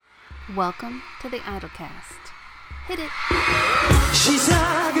Welcome to the Idolcast. Hit it!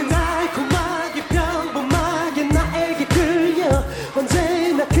 시작은 달콤하게 평범하게 나에게 끌려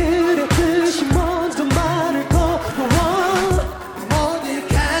언제나 그랬듯이 먼저 말을 걸어 모든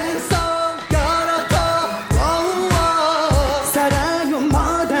가능성 열어둬 사랑은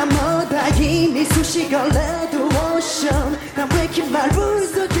뭐다 이미 수식어 Let the ocean 난 왜 이렇게 맑은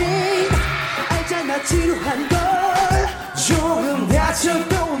속에 알잖아 지루한 걸 조금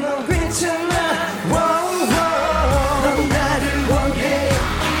다쳐도 넌 괜찮아 넌 나를 원해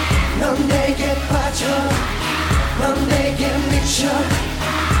넌 내게 빠져 넌 내게 미쳐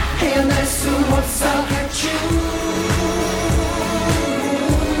헤어날 수 없어 Got you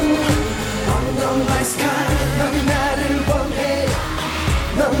Under my sky 넌 나를 원해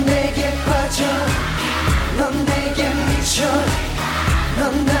넌 내게 빠져 넌 내게 미쳐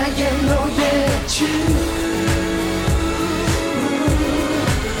넌 나의 노예지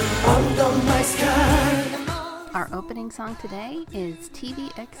Our opening song today is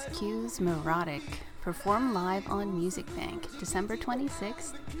TVXQ's Neurotic, performed live on Music Bank, December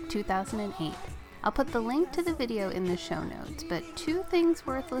 26, 2008. I'll put the link to the video in the show notes, but two things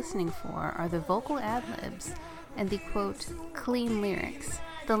worth listening for are the vocal ad-libs and the quote, clean lyrics.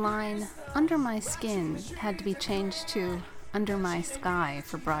 The line, under my skin, had to be changed to Under My Sky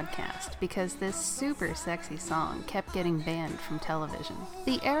for broadcast because this super sexy song kept getting banned from television.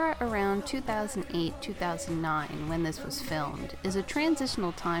 The era around 2008-2009 when this was filmed is a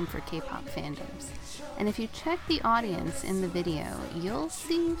transitional time for K-pop fandoms. And if you check the audience in the video, you'll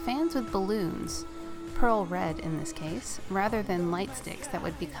see fans with balloons, pearl red in this case, rather than light sticks that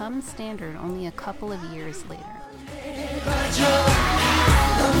would become standard only a couple of years later.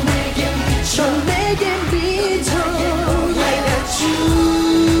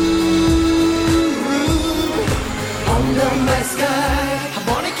 Under my sky 한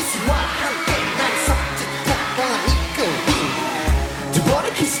번의 키스와 함께 날 선택하거나 이끌이 두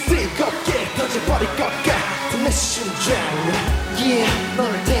번의 키스 뜨겁게 터져버릴 것 같은 내 심장 Yeah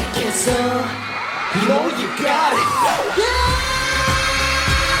너를 택해서 You know you got it Yeah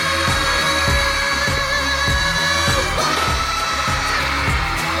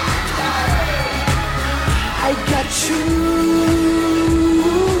I got you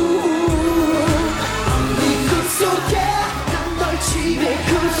네 꿈 속에 난 널 지내 꿈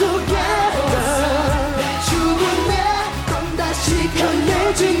속에 내 죽음에 넌 다시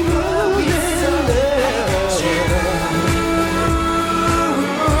꺼내진 무대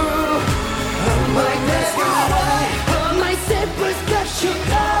Oh my God My simple special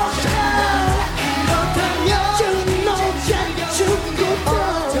그렇다면 좀 너가 죽고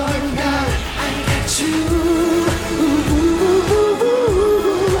어떤 날 I got you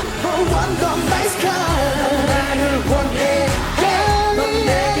Under my sky 넌 나를 원해 넌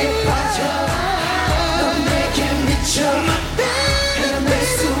내게 빠져 넌 내게 미쳐 헤어날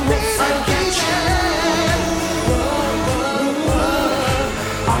수 없어 Get you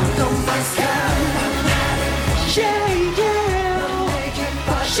Under my sky Yeah yeah 넌 내게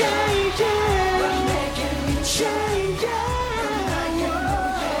빠져 넌 내게 미쳐 넌 나의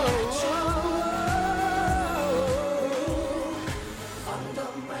노예죠 Under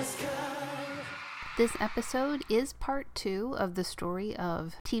my sky This episode is part 2 of the story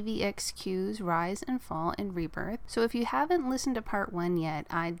of TVXQ's rise and fall and rebirth, so if you haven't listened to part 1 yet,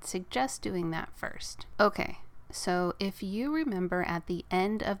 I'd suggest doing that first. Okay, so if you remember at the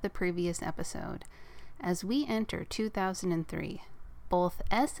end of the previous episode, as we enter 2003, both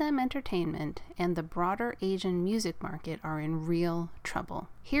SM Entertainment and the broader Asian music market are in real trouble.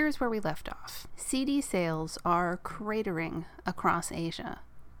 Here's where we left off. CD sales are cratering across Asia,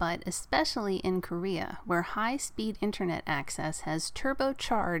 but especially in Korea, where high-speed internet access has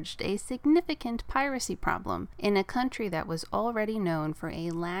turbocharged a significant piracy problem in a country that was already known for a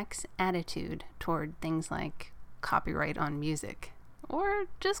lax attitude toward things like copyright on music, or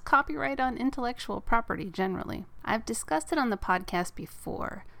just copyright on intellectual property generally. I've discussed it on the podcast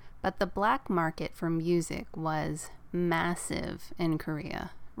before, but the black market for music was massive in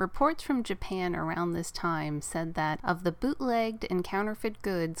Korea. Reports from Japan around this time said that of the bootlegged and counterfeit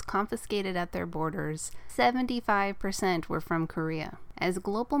goods confiscated at their borders, 75% were from Korea. As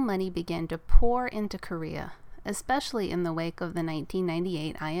global money began to pour into Korea, especially in the wake of the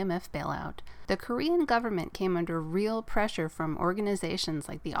 1998 IMF bailout, the Korean government came under real pressure from organizations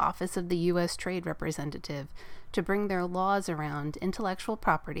like the Office of the U.S. Trade Representative to bring their laws around intellectual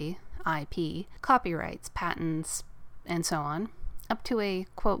property, IP, copyrights, patents, and so on, up to a,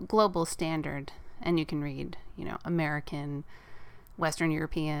 quote, global standard. And you can read, American, Western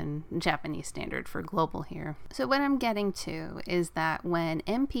European, Japanese standard for global here. So what I'm getting to is that when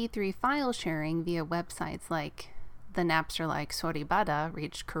MP3 file sharing via websites like the Napster-like Soribada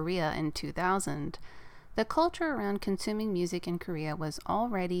reached Korea in 2000, the culture around consuming music in Korea was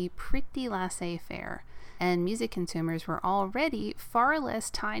already pretty laissez-faire, and music consumers were already far less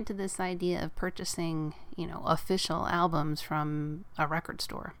tied to this idea of purchasing, official albums from a record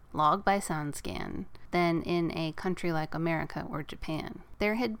store, logged by SoundScan, than in a country like America or Japan.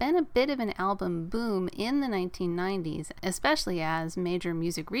 There had been a bit of an album boom in the 1990s, especially as major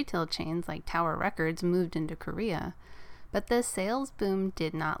music retail chains like Tower Records moved into Korea, but the sales boom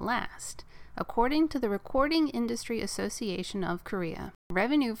did not last. According to the Recording Industry Association of Korea,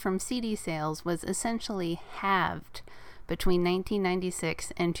 revenue from CD sales was essentially halved between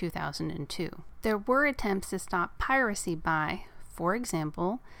 1996 and 2002. There were attempts to stop piracy by, for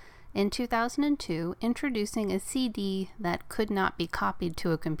example, in 2002, introducing a CD that could not be copied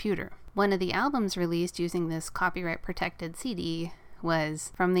to a computer. One of the albums released using this copyright-protected CD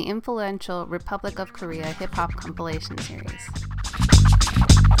was from the influential Republic of Korea hip-hop compilation series.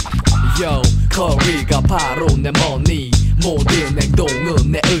 Yo, 거리가 바로 내 머니 모든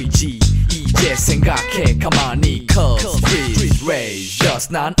행동은 내 의지 이제 생각해 가만히 Cause street rage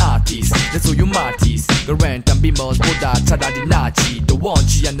just 난 artist 내 소유 마티스 그 렌탄 비머스보다 차라리 낫지 또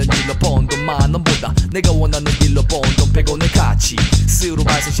원치 않는 일로 번 돈 만원보다 내가 원하는 일로 번 돈 100원의 가치 스스로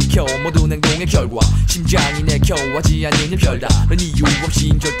발생시켜 모든 행동의 결과 심장이 내켜하지 않는 일 별다 넌 이유 없이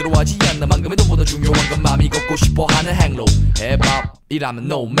절대로 하지 않는 만큼의 돈보다 중요한 건 맘이 걷고 싶어하는 행로 힙합이라면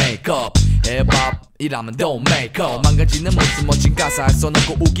no makeup 힙합이라면 don't make up 망가지는 모습 멋진 가사에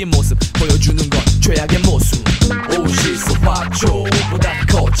써놓고 웃긴 모습 보여주는 건 최악의 모습 오실수 화초 보다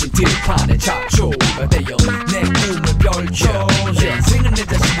거친 들판의 잡초 대여 내 꿈을 펼쳐 인생은 내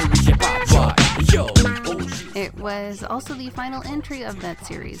자신을 위해 바쳐 It was also the final entry of that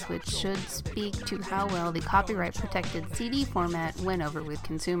series, which should speak to how well the copyright-protected CD format went over with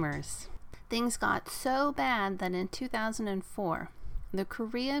consumers. Things got so bad that in 2004, the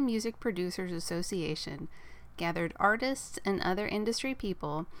Korea Music Producers Association gathered artists and other industry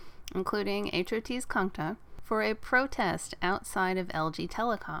people, including HOT's Kangta, for a protest outside of LG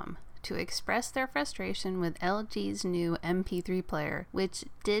Telecom to express their frustration with LG's new MP3 player, which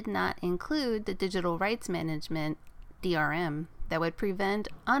did not include the digital rights management, DRM, that would prevent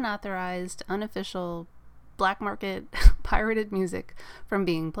unauthorized, unofficial, black market, pirated music from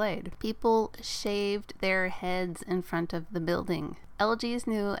being played. People shaved their heads in front of the building. LG's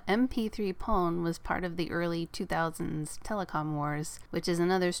new MP3 phone was part of the early 2000s telecom wars, which is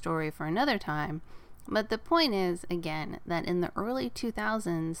another story for another time. But the point is, again, that in the early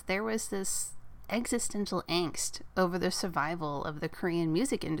 2000s, there was this existential angst over the survival of the Korean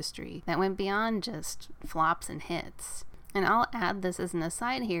music industry that went beyond just flops and hits. And I'll add this as an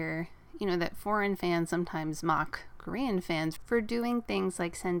aside here, that foreign fans sometimes mock Korean fans for doing things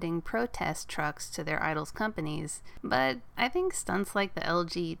like sending protest trucks to their idols' companies. But I think stunts like the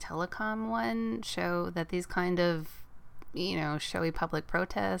LG Telecom one show that these kind of showy public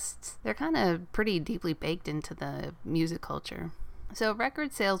protests, they're kind of pretty deeply baked into the music culture. So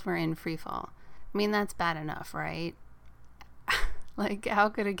record sales were in free fall. I mean, that's bad enough, right? Like, how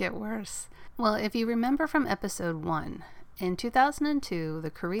could it get worse? Well, if you remember from episode 1, in 2002, the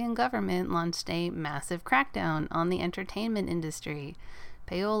Korean government launched a massive crackdown on the entertainment industry.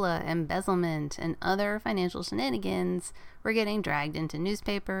 Payola, embezzlement, and other financial shenanigans were getting dragged into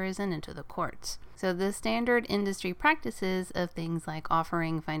newspapers and into the courts. So the standard industry practices of things like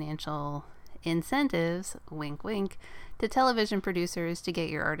offering financial incentives, wink wink, to television producers to get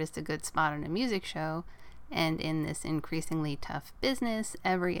your artist a good spot on a music show, and in this increasingly tough business,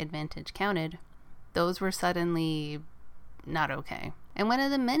 every advantage counted, those were suddenly not okay. And one of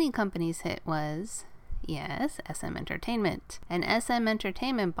the many companies hit was, yes, SM Entertainment. And SM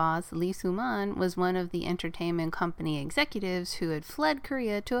Entertainment boss Lee Soo-man was one of the entertainment company executives who had fled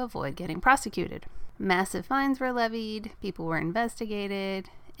Korea to avoid getting prosecuted. Massive fines were levied, people were investigated,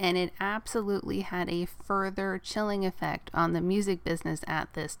 and it absolutely had a further chilling effect on the music business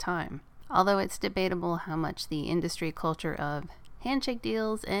at this time. Although it's debatable how much the industry culture of handshake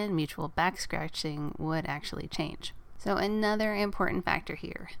deals and mutual back-scratching would actually change. So another important factor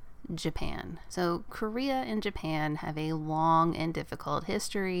here, Japan. So Korea and Japan have a long and difficult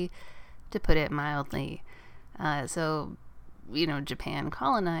history, to put it mildly. Japan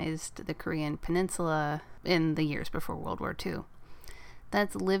colonized the Korean peninsula in the years before World War II.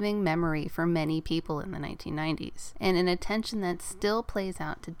 That's living memory for many people in the 1990s. And in a tension that still plays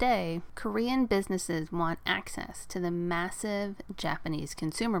out today, Korean businesses want access to the massive Japanese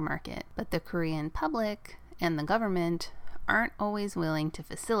consumer market, but the Korean public and the government aren't always willing to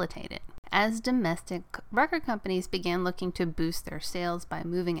facilitate it. As domestic record companies began looking to boost their sales by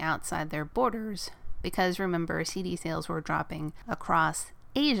moving outside their borders, because remember, CD sales were dropping across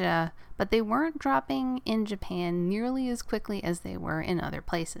Asia, but they weren't dropping in Japan nearly as quickly as they were in other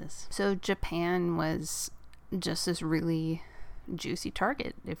places. So Japan was just this really juicy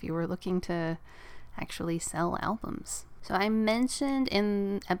target if you were looking to actually sell albums. So I mentioned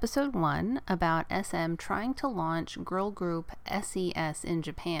in episode 1 about SM trying to launch girl group SES in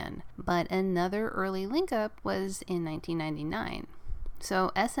Japan, but another early link up was in 1999.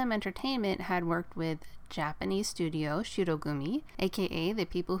 So SM Entertainment had worked with Japanese studio Shirogumi, aka the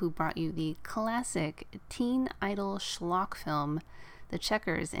people who brought you the classic teen idol schlock film The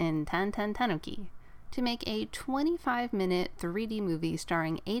Checkers in Tantan Tanuki, to make a 25-minute 3D movie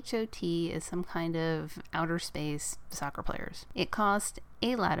starring HOT as some kind of outer space soccer players. It cost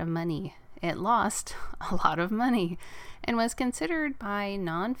a lot of money. It lost a lot of money and was considered by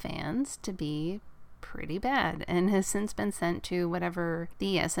non-fans to be pretty bad, and has since been sent to whatever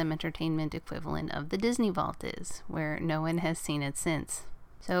the SM Entertainment equivalent of the Disney Vault is, where no one has seen it since.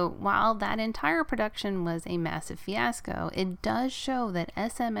 So while that entire production was a massive fiasco, it does show that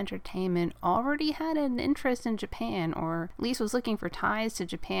SM Entertainment already had an interest in Japan, or at least was looking for ties to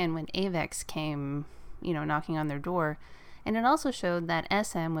Japan when AVEX came, knocking on their door. And it also showed that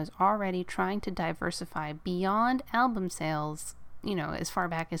SM was already trying to diversify beyond album sales, as far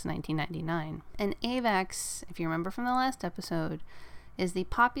back as 1999. And AVEX, if you remember from the last episode, is the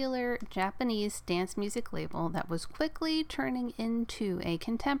popular Japanese dance music label that was quickly turning into a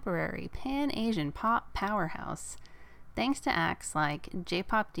contemporary Pan-Asian pop powerhouse, thanks to acts like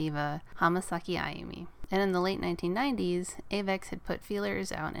J-pop diva Hamasaki Ayumi. And in the late 1990s, AVEX had put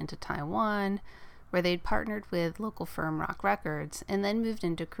feelers out into Taiwan, where they'd partnered with local firm Rock Records, and then moved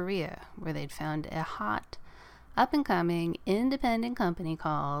into Korea, where they'd found a hot, up-and-coming independent company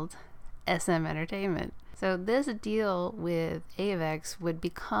called SM Entertainment. So this deal with AVEX would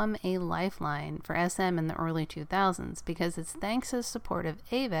become a lifeline for SM in the early 2000s, because it's thanks to the support of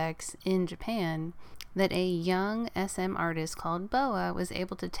AVEX in Japan that a young SM artist called Boa was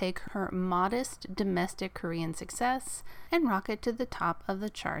able to take her modest domestic Korean success and rocket to the top of the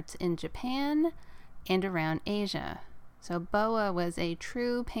charts in Japan and around Asia. So Boa was a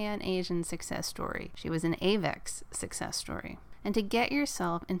true Pan-Asian success story. She was an AVEX success story. And to get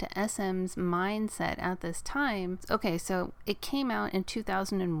yourself into SM's mindset at this time, okay, so it came out in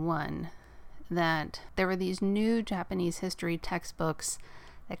 2001 that there were these new Japanese history textbooks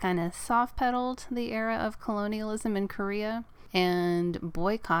that kind of soft-pedaled the era of colonialism in Korea, and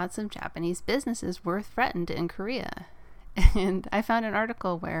boycotts of Japanese businesses were threatened in Korea. And I found an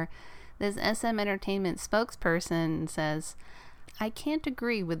article where this SM Entertainment spokesperson says, "I can't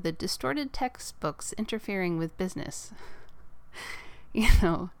agree with the distorted textbooks interfering with business."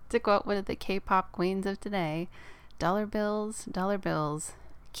 To quote one of the K-pop queens of today, dollar bills,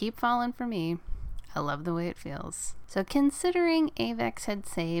 keep falling for me. I love the way it feels. So considering AVEX had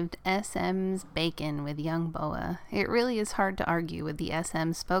saved SM's bacon with young Boa, it really is hard to argue with the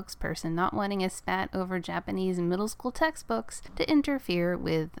SM spokesperson not wanting a spat over Japanese middle school textbooks to interfere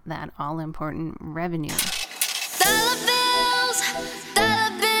with that all-important revenue. Dollar bills,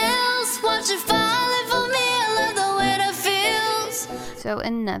 watch it falling for me, I love the way that feels. So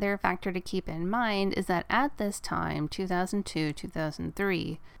another factor to keep in mind is that at this time, 2002,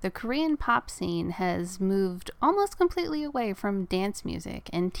 2003, the Korean pop scene has moved almost completely away from dance music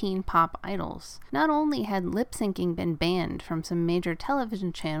and teen pop idols. Not only had lip syncing been banned from some major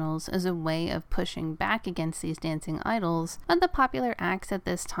television channels as a way of pushing back against these dancing idols, but the popular acts at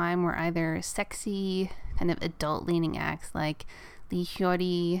this time were either sexy, kind of adult-leaning acts like Lee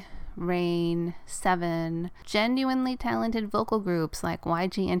Hyori, Rain, Seven, genuinely talented vocal groups like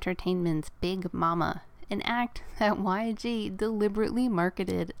YG Entertainment's Big Mama, an act that YG deliberately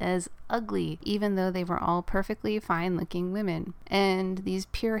marketed as ugly, even though they were all perfectly fine-looking women, and these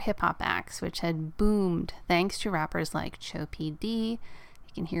pure hip-hop acts which had boomed thanks to rappers like Cho PD,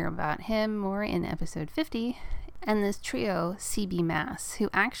 you can hear about him more in episode 50, and this trio, CB Mass, who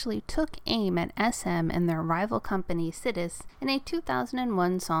actually took aim at SM and their rival company Sidis in a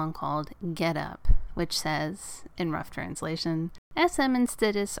 2001 song called Get Up, which says, in rough translation, SM and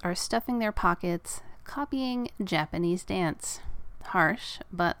Sidis are stuffing their pockets, copying Japanese dance. Harsh,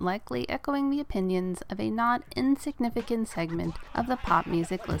 but likely echoing the opinions of a not insignificant segment of the pop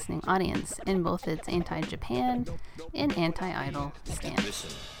music listening audience in both its anti-Japan and anti-idol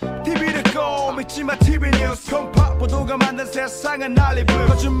stance. TV를 꼭 믿지마 TV 뉴스 컴파 보도가 만든 세상은 난리불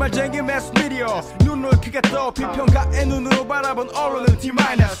거짓말쟁이 매스 미디어 눈을 크게 떠 비평가의 눈으로 바라본 언론은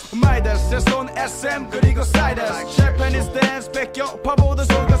T-minus 마이더스 손 SM 그리고 사이더스 Japanese dance 뺏겨 바보들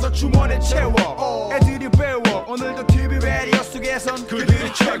속에서 주머니 채워 애들이 배워 오늘도 TV 라디오 속에선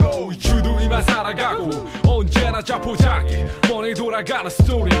그들이 최고 주둥이만 살아가고 언제나 자포자기 뻔히 돌아가는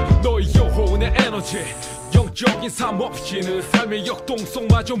스토리 너의 요호 내 에너지 영적인 삶 없이는 삶의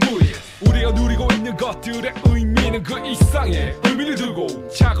역동성마저 무리 우리가 누리고 있는 것들의 의미는 그 이상의 의미를 두고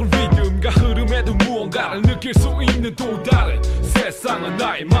작은 리듬과 흐름에도 무언가를 느낄 수 있는 또 다른 세상은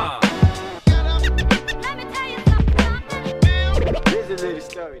나의 맘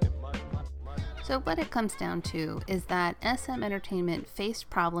So what it comes down to is that SM Entertainment faced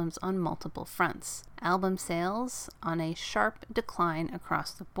problems on multiple fronts. Album sales on a sharp decline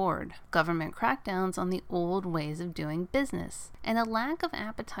across the board, government crackdowns on the old ways of doing business, and a lack of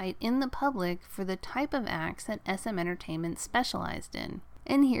appetite in the public for the type of acts that SM Entertainment specialized in.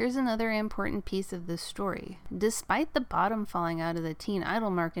 And here's another important piece of this story. Despite the bottom falling out of the teen idol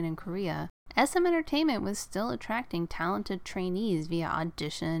market in Korea, SM Entertainment was still attracting talented trainees via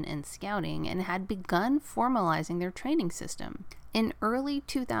audition and scouting and had begun formalizing their training system. In early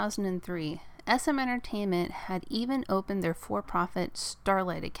 2003, SM Entertainment had even opened their for-profit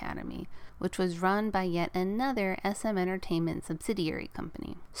Starlight Academy, which was run by yet another SM Entertainment subsidiary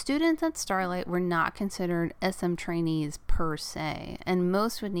company. Students at Starlight were not considered SM trainees per se, and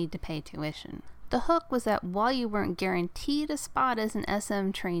most would need to pay tuition. The hook was that while you weren't guaranteed a spot as an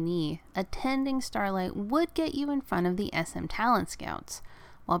SM trainee, attending Starlight would get you in front of the SM talent scouts,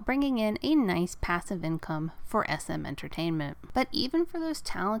 while bringing in a nice passive income for SM Entertainment. But even for those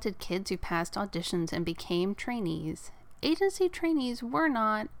talented kids who passed auditions and became trainees, agency trainees were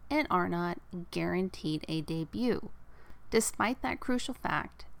not and are not guaranteed a debut. Despite that crucial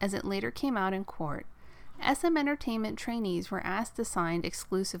fact, as it later came out in court, SM Entertainment trainees were asked to sign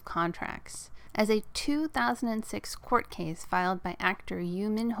exclusive contracts, as a 2006 court case filed by actor Yoo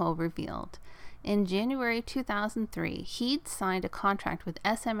Min-ho revealed. In January 2003, he'd signed a contract with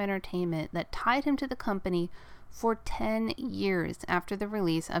SM Entertainment that tied him to the company for 10 years after the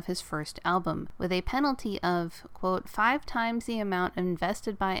release of his first album, with a penalty of, quote, 5 times the amount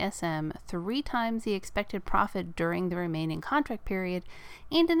invested by SM, 3 times the expected profit during the remaining contract period,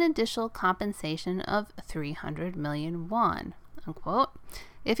 and an additional compensation of 300 million won, unquote,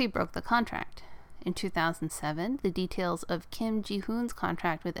 if he broke the contract. In 2007, the details of Kim Ji-hoon's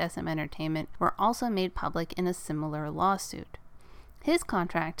contract with SM Entertainment were also made public in a similar lawsuit. His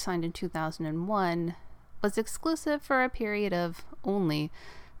contract, signed in 2001, was exclusive for a period of only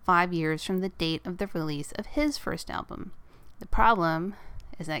 5 years from the date of the release of his first album. The problem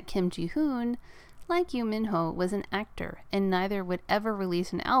is that Kim Ji-hoon, like Yoo Min-ho, was an actor, and neither would ever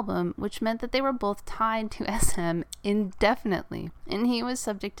release an album, which meant that they were both tied to SM indefinitely, and he was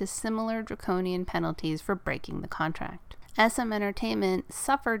subject to similar draconian penalties for breaking the contract. SM Entertainment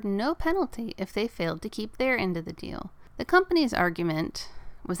suffered no penalty if they failed to keep their end of the deal. The company's argument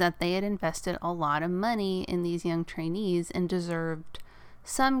was that they had invested a lot of money in these young trainees and deserved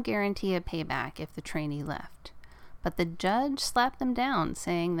some guarantee of payback if the trainee left. But the judge slapped them down,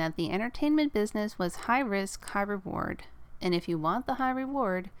 saying that the entertainment business was high risk, high reward, and if you want the high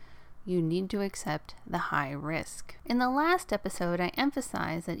reward, you need to accept the high risk. In the last episode, I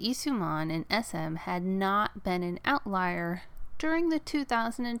emphasized that Lee Soo-man and SM had not been an outlier during the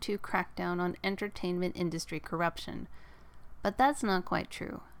 2002 crackdown on entertainment industry corruption. But that's not quite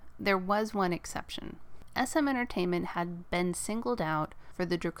true. There was one exception. SM Entertainment had been singled out for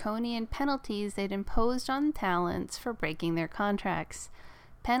the draconian penalties they'd imposed on talents for breaking their contracts.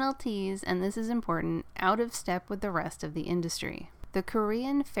 Penalties, and this is important, out of step with the rest of the industry. The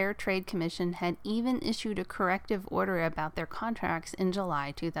Korean Fair Trade Commission had even issued a corrective order about their contracts in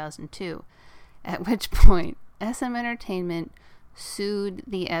July 2002, at which point SM Entertainment sued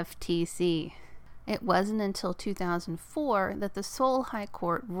the FTC. It wasn't until 2004 that the Seoul High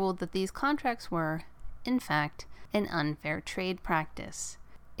Court ruled that these contracts were, in fact, an unfair trade practice.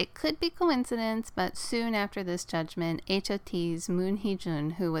 It could be coincidence, but soon after this judgment, HOT's Moon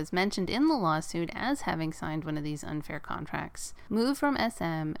Hee-jun, who was mentioned in the lawsuit as having signed one of these unfair contracts, moved from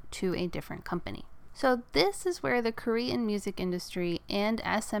SM to a different company. So this is where the Korean music industry and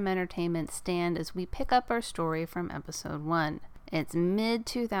SM Entertainment stand as we pick up our story from episode 1. It's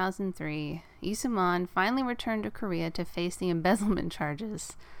mid-2003. Lee Soo-man finally returned to Korea to face the embezzlement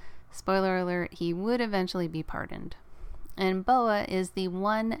charges. Spoiler alert, he would eventually be pardoned. And Boa is the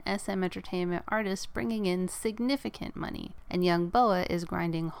one SM Entertainment artist bringing in significant money. And young Boa is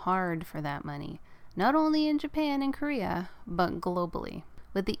grinding hard for that money, not only in Japan and Korea, but globally.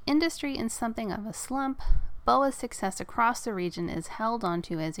 With the industry in something of a slump, Boa's success across the region is held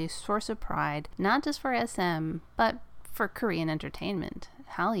onto as a source of pride, not just for SM, but for Korean entertainment,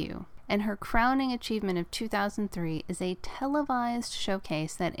 Hallyu. And her crowning achievement of 2003 is a televised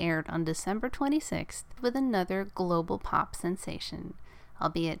showcase that aired on December 26th with another global pop sensation,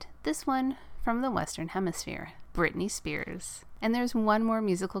 albeit this one from the Western Hemisphere, Britney Spears. And there's one more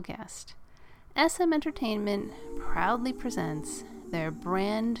musical guest. SM Entertainment proudly presents their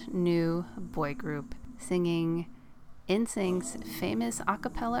brand new boy group singing NSYNC's famous a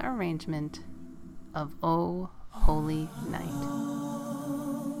cappella arrangement of Oh Holy Night.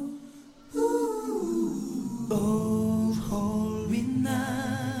 Oh, holy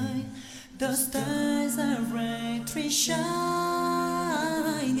night, the stars are brightly shining.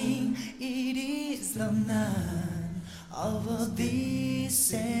 It is the night of the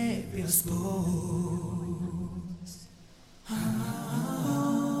Savior's bones.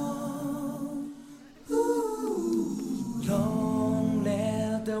 Long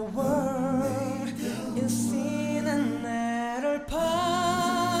live the world in sin and error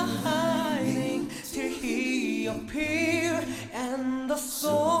pining till he appear and the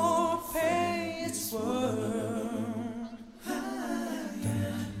soul pay its worth.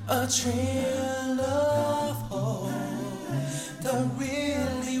 A trail of hope, the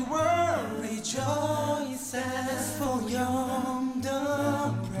really world rejoices for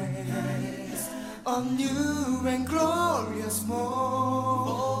yonder praise, a new and glorious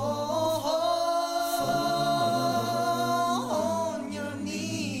morn. On your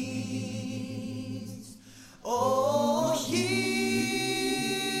knees, oh, hear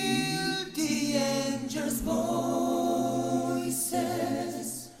the angels' voices.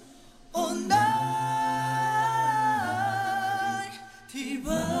 Oh, night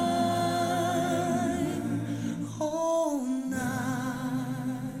divine, oh, night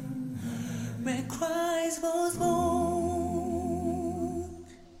when Christ was born.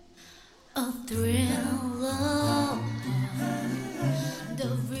 A thrill of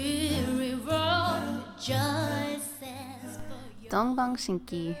the weary world rejoices for your Dongbang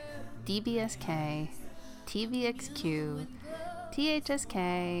Shinki, DBSK, TVXQ,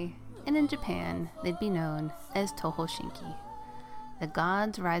 THSK, and in Japan, they'd be known as Toho Shinki, the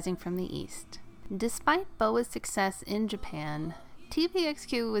gods rising from the east. Despite Boa's success in Japan,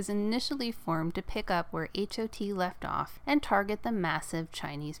 TVXQ was initially formed to pick up where HOT left off and target the massive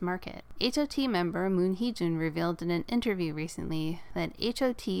Chinese market. HOT member Moon Hee-jun revealed in an interview recently that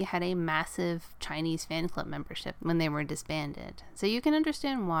HOT had a massive Chinese fan club membership when they were disbanded. So you can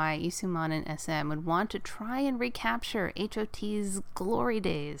understand why Isuman and SM would want to try and recapture HOT's glory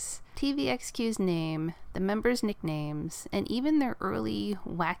days. TVXQ's name, the members' nicknames, and even their early,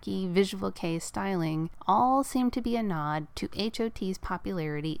 wacky visual kei styling all seem to be a nod to HOT's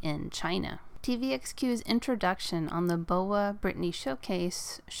popularity in China. TVXQ's introduction on the Boa Britney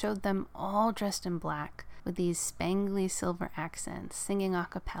showcase showed them all dressed in black, with these spangly silver accents, singing a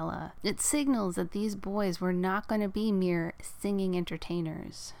cappella. It signals that these boys were not going to be mere singing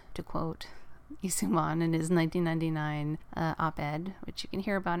entertainers, to quote Isuman in his 1999 op-ed, which you can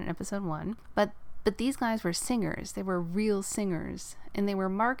hear about in episode 1. But these guys were singers. They were real singers, and they were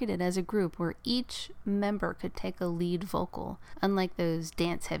marketed as a group where each member could take a lead vocal, unlike those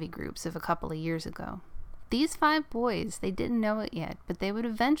dance-heavy groups of a couple of years ago. These 5 boys, they didn't know it yet, but they would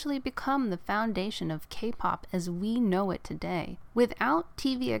eventually become the foundation of K-pop as we know it today. Without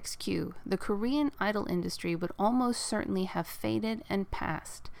TVXQ, the Korean idol industry would almost certainly have faded and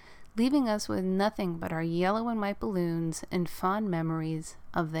passed, leaving us with nothing but our yellow and white balloons and fond memories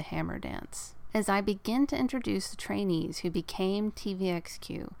of the hammer dance. As I begin to introduce the trainees who became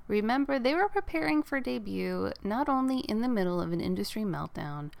TVXQ, remember they were preparing for debut not only in the middle of an industry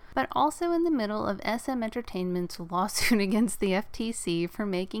meltdown, but also in the middle of SM Entertainment's lawsuit against the FTC for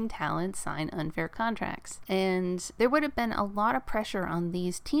making talent sign unfair contracts. And there would have been a lot of pressure on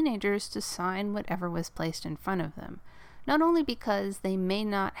these teenagers to sign whatever was placed in front of them. Not only because they may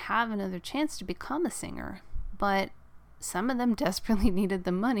not have another chance to become a singer, but some of them desperately needed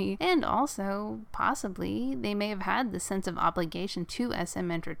the money, and also, possibly, they may have had the sense of obligation to SM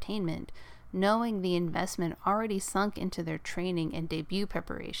Entertainment, knowing the investment already sunk into their training and debut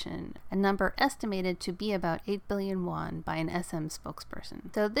preparation, a number estimated to be about 8 billion won by an SM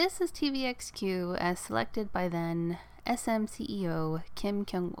spokesperson. So this is TVXQ as selected by then SM CEO Kim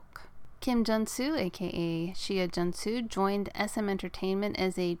Kyung-wook. Kim Jun-soo, aka Shia Jun-soo, joined SM Entertainment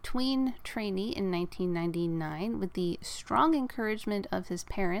as a tween trainee in 1999 with the strong encouragement of his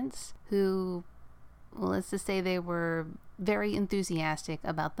parents, who, well, let's just say they were very enthusiastic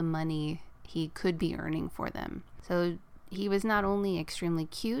about the money he could be earning for them. So he was not only extremely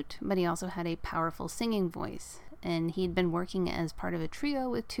cute, but he also had a powerful singing voice, and he'd been working as part of a trio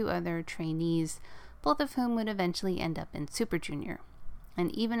with 2 other trainees, both of whom would eventually end up in Super Junior. And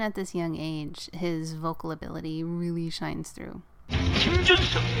even at this young age, his vocal ability really shines through.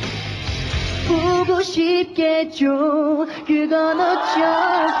 보고 싶겠죠. 그건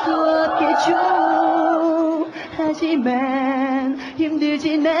어쩔 수 없겠죠. 하지만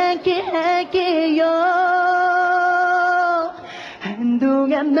힘들진 않게 할게요.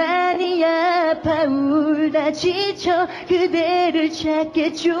 한동안 많이 아파 울다 지쳐 그대를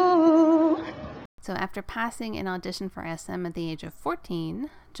찾겠죠. So after passing an audition for SM at the age of 14,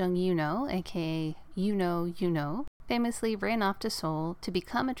 Jung Yuno, aka Yuno, famously ran off to Seoul to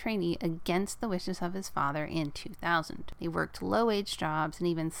become a trainee against the wishes of his father in 2000. He worked low-wage jobs and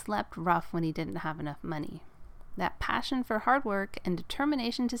even slept rough when he didn't have enough money. That passion for hard work and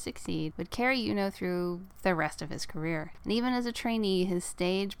determination to succeed would carry Yuno through the rest of his career. And even as a trainee, his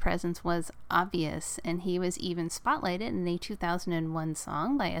stage presence was obvious, and he was even spotlighted in a 2001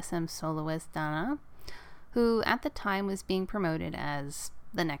 song by SM soloist Dana, who at the time was being promoted as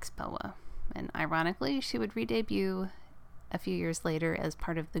the next Boa. And ironically, she would re-debut a few years later as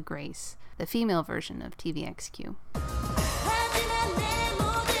part of The Grace, the female version of TVXQ.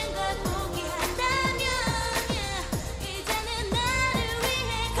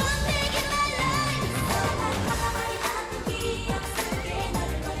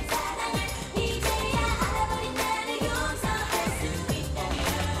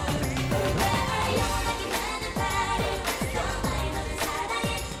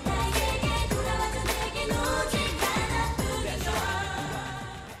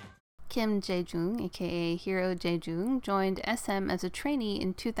 Kim Jae-jung, aka Hero Jae-jung, joined SM as a trainee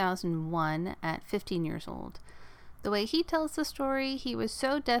in 2001 at 15 years old. The way he tells the story, he was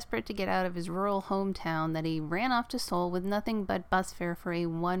so desperate to get out of his rural hometown that he ran off to Seoul with nothing but bus fare for a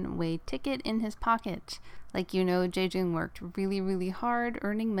one-way ticket in his pocket. Like you know, Jae-jung worked really hard,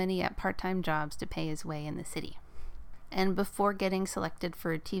 earning money at part-time jobs to pay his way in the city. And before getting selected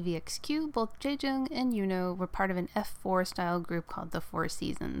for TVXQ, both Jae-jung and Yuno were part of an F4 style group called the Four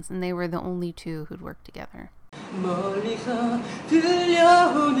Seasons, and they were the only 2 who'd worked together. 멀리서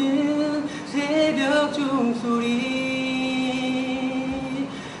들려오는 새벽 종소리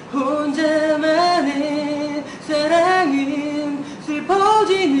혼자만의 사랑은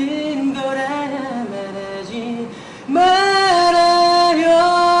슬퍼지는 거라 말하지 말아요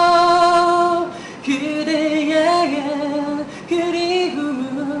그대 향한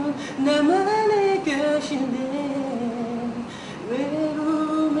그리움은 나만의 것인데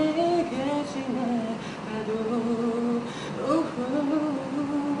외로움에 가지나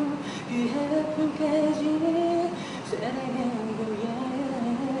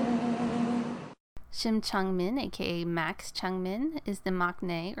Shim Changmin, aka Max Changmin, is the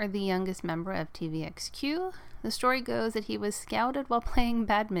maknae, or the youngest member of TVXQ. The story goes that he was scouted while playing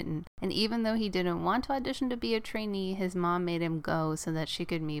badminton, and even though he didn't want to audition to be a trainee, his mom made him go so that she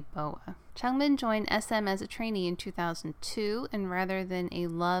could meet Boa. Changmin joined SM as a trainee in 2002, and rather than a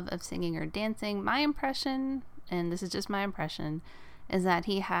love of singing or dancing, my impression, and this is just my impression, is that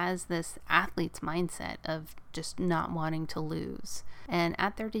he has this athlete's mindset of just not wanting to lose. And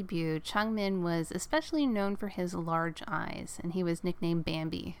at their debut, Changmin was especially known for his large eyes, and he was nicknamed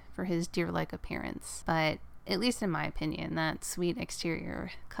Bambi for his deer-like appearance. But at least in my opinion, that sweet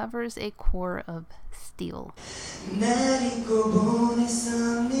exterior covers a core of steel. 날 잊고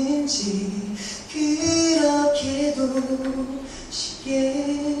보냈었는지 그렇게도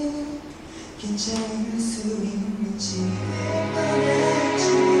쉽게 괜찮을 수 있는지 떠났지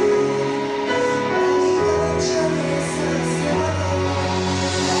많이 걱정했었어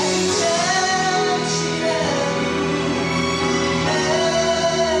나의 잠시라도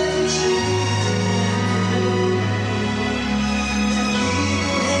알지 난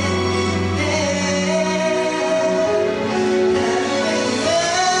기도했는데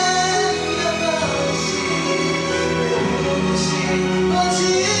나를 만나보시 보고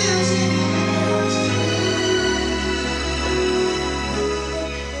싶어지지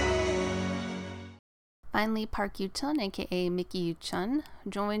Finally, Park Yoo-chun, aka Mickey Yoo-chun,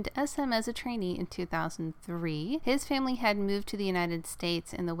 joined SM as a trainee in 2003. His family had moved to the United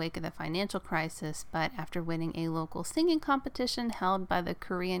States in the wake of the financial crisis, but after winning a local singing competition held by the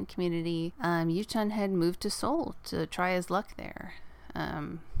Korean community, Yoo-chun had moved to Seoul to try his luck there.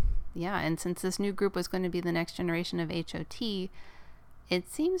 Yeah, and since this new group was going to be the next generation of HOT, it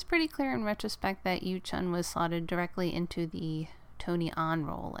seems pretty clear in retrospect that Yoo Chun was slotted directly into the Tony On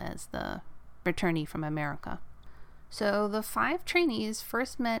role as the returnee from America. So the 5 trainees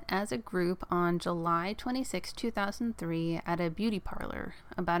first met as a group on July 26, 2003 at a beauty parlor,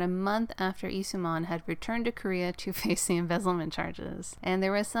 about a month after Isuman had returned to Korea to face the embezzlement charges. And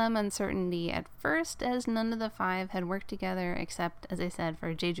there was some uncertainty at first, as none of the 5 had worked together except, as I said,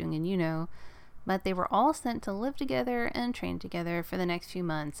 for Jaejung and Yuno, but they were all sent to live together and train together for the next few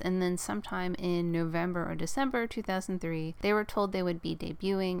months, and then sometime in November or December 2003, they were told they would be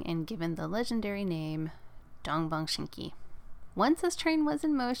debuting and given the legendary name Dongbang Shinki. Once this train was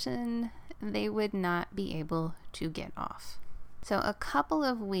in motion, they would not be able to get off. So a couple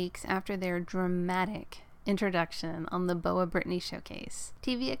of weeks after their dramatic introduction on the Boa Britney showcase,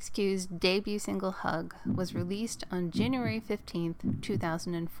 TVXQ's debut single Hug was released on January 15th,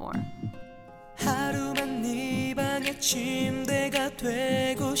 2004. 하루만 네 방의 침대가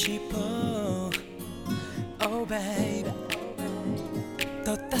되고 싶어 Oh baby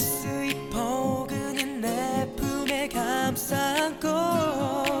더 따스히 포근한 내 품에 감싸 안고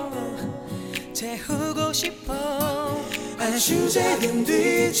재우고 싶어 아주 작은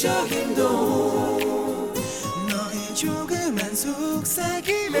뒤척임도 너의 조그만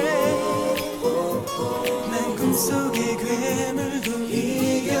속삭임에 난 꿈속의 괴물도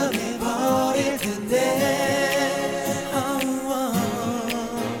이겨내버릴 텐데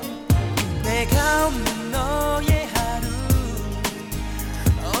내가 없는 너의 하루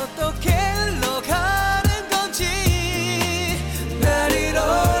어떻게 흘러가는 건지 나를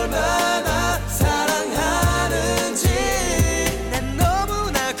얼마나 사랑하는지 난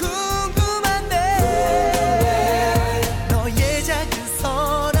너무나 궁금한데 너의 작은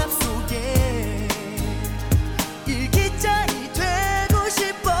서랍 속에 일기장이 되고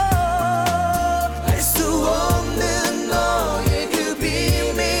싶어 알 수 없는 너의 그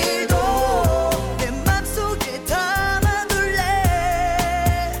비밀도 내 맘속에 담아둘래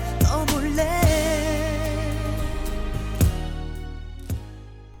너 몰래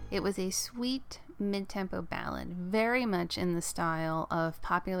It was a sweet mid-tempo ballad, very much in the style of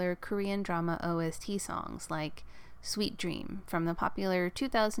popular Korean drama OST songs like Sweet Dream from the popular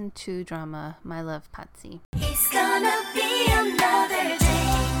 2002 drama My Love Patsy. It's gonna be another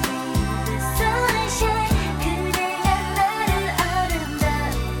day. The sunshine 그대가 나를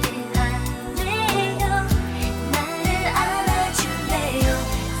아름답게 하네요. 나를 안아줄래요.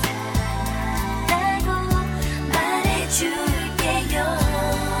 사랑한다고 말해줄게요.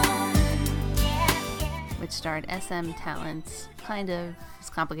 Which starred SM talents. Kind of, it's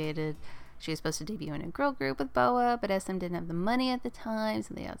complicated. She was supposed to debut in a girl group with Boa, but SM didn't have the money at the time,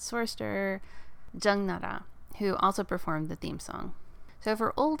 so they outsourced her. Jung Nara, who also performed the theme song. So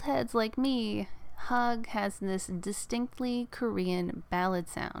for old heads like me, Hug has this distinctly Korean ballad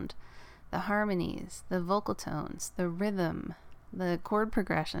sound. The harmonies, the vocal tones, the rhythm, the chord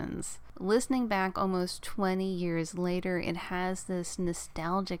progressions. Listening back almost 20 years later, it has this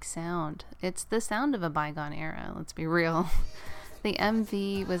nostalgic sound. It's the sound of a bygone era, let's be real. The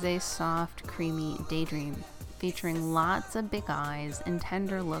MV was a soft, creamy daydream, featuring lots of big eyes and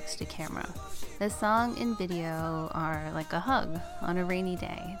tender looks to camera. The song and video are like a hug on a rainy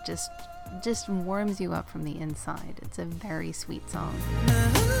day, just warms you up from the inside. It's a very sweet song.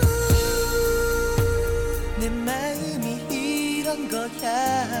 내 마음이 이런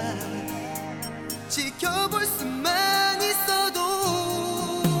거야 지켜볼 수만 있어도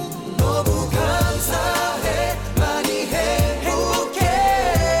너무 감사해 많이 행복해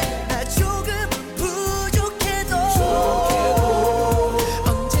나 조금은 부족해도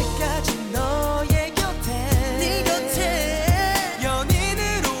언제까지 너의 곁에 네 곁에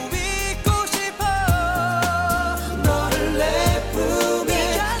연인으로 있고 싶어 너를 내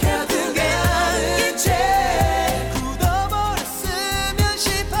품에 가득 안긴 채 굳어버렸으면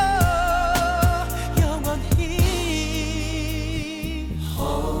싶어 영원히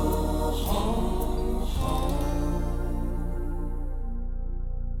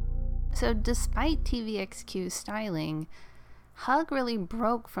So despite TVXQ's styling, Hug really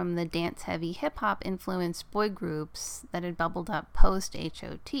broke from the dance-heavy hip-hop influenced boy groups that had bubbled up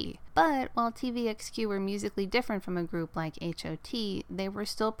post-HOT. But while TVXQ were musically different from a group like HOT, they were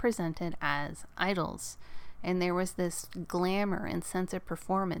still presented as idols. And there was this glamour and sense of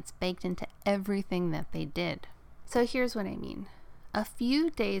performance baked into everything that they did. So here's what I mean. A few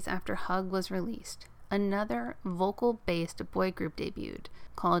days after Hug was released, another vocal-based boy group debuted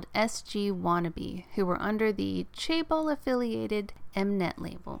called SG Wannabe, who were under the Chaebol-affiliated Mnet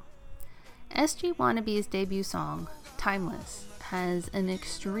label. SG Wannabe's debut song, Timeless, has an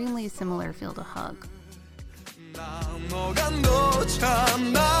extremely similar feel to Hug. 너가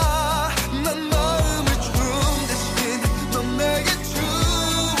놓잖아 난 마음을 준 대신 넌 내게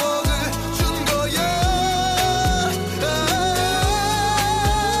추억을 준 거야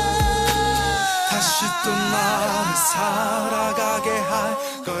다시 또 나를 살아가게 할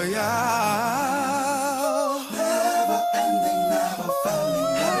거야 Never ending, never failing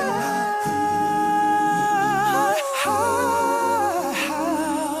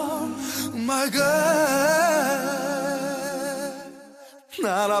My God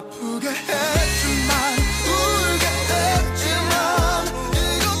날 아프게 했지만 울게 했지만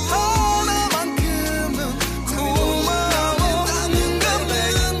이거 하나만큼은 고마워 네가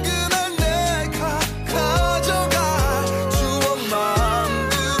내은 그날 내가 가져갈 추억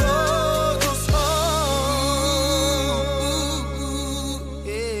만들어줘서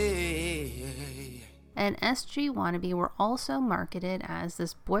And SG Wannabe were also marketed as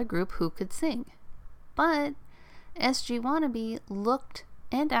this boy group who could sing. But SG Wannabe looked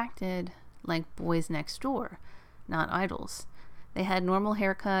and acted like boys next door, not idols. They had normal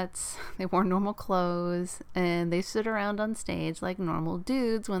haircuts, they wore normal clothes, and they stood around on stage like normal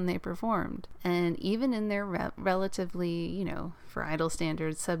dudes when they performed. And even in their relatively, for idol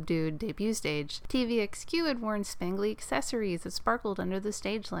standards, subdued debut stage, TVXQ had worn spangly accessories that sparkled under the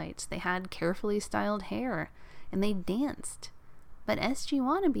stage lights. They had carefully styled hair, and they danced. But SG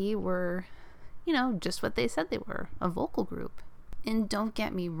Wannabe were, just what they said they were, a vocal group. And don't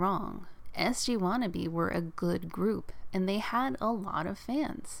get me wrong, SG Wannabe were a good group, and they had a lot of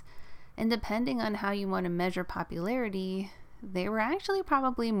fans. And depending on how you want to measure popularity, they were actually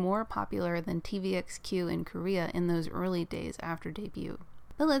probably more popular than TVXQ in Korea in those early days after debut.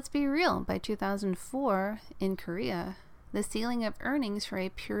 But let's be real, by 2004, in Korea, the ceiling of earnings for a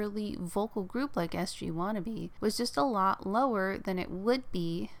purely vocal group like SG Wannabe was just a lot lower than it would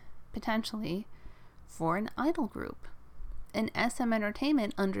be, potentially, for an idol group. And SM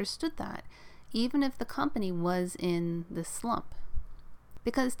Entertainment understood that, even if the company was in the slump.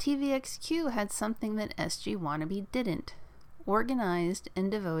 Because TVXQ had something that SG Wannabe didn't: organized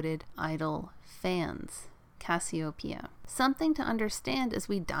and devoted idol fans. Cassiopeia. Something to understand as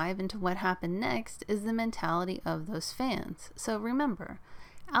we dive into what happened next is the mentality of those fans. So remember,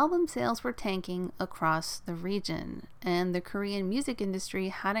 album sales were tanking across the region, and the Korean music industry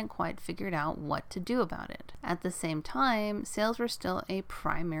hadn't quite figured out what to do about it. At the same time, sales were still a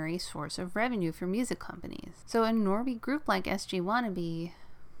primary source of revenue for music companies. So a normie group like SG Wannabe,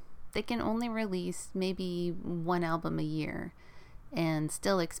 they can only release maybe one album a year and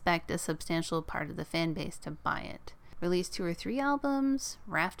still expect a substantial part of the fan base to buy it. Release 2 or 3 albums,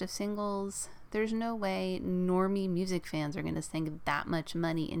 raft of singles. There's no way normie music fans are going to sink that much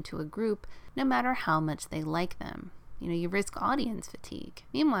money into a group, no matter how much they like them. You risk audience fatigue.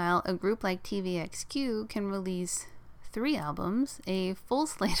 Meanwhile, a group like TVXQ can release 3 albums, a full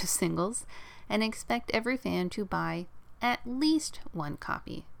slate of singles, and expect every fan to buy at least 1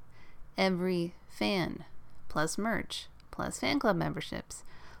 copy. Every fan, plus merch, plus fan club memberships,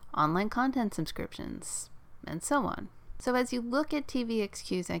 online content subscriptions, and so on. So as you look at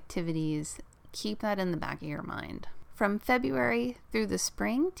TVXQ's activities, keep that in the back of your mind. From February through the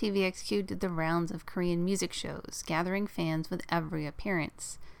spring, TVXQ did the rounds of Korean music shows, gathering fans with every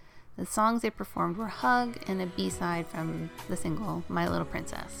appearance. The songs they performed were Hug and a B-side from the single My Little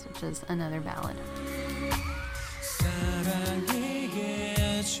Princess, which is another ballad.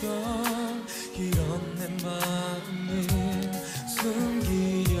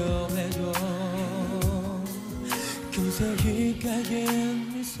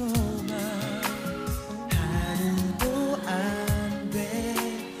 하루도 안 돼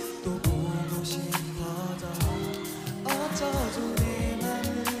또 보고 싶어져 어쩌죠 내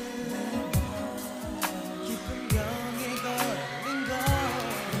맘은 깊은 병에 걸린 걸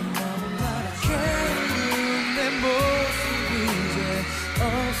너무나 결국 내 모습 이제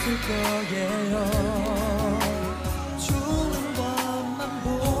없을 거예요 좋은 것만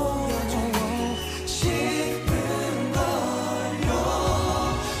보여줘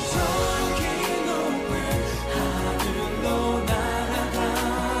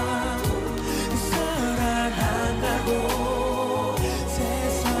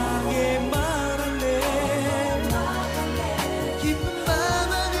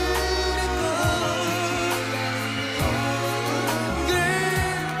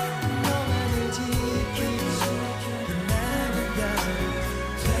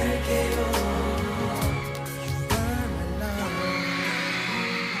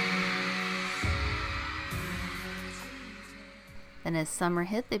Then as summer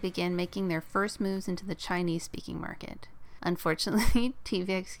hit, they began making their first moves into the Chinese-speaking market. Unfortunately,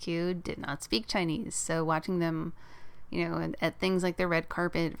 TVXQ did not speak Chinese, so watching them, at things like the red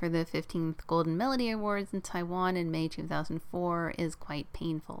carpet for the 15th Golden Melody Awards in Taiwan in May 2004 is quite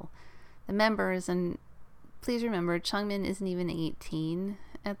painful. The members, and please remember, Chungmin isn't even 18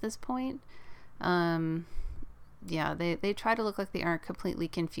 at this point. They try to look like they aren't completely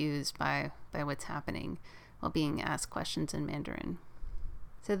confused by what's happening while being asked questions in Mandarin.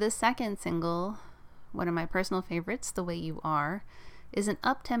 So the second single, one of my personal favorites, The Way You Are, is an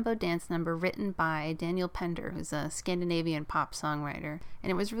up-tempo dance number written by Daniel Pender, who's a Scandinavian pop songwriter,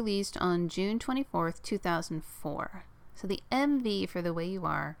 and it was released on June 24th, 2004. So the MV for The Way You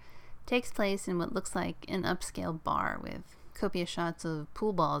Are takes place in what looks like an upscale bar with copious shots of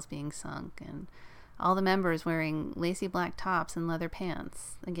pool balls being sunk and all the members wearing lacy black tops and leather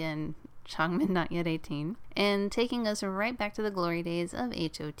pants. Again, Changmin not yet 18. And taking us right back to the glory days of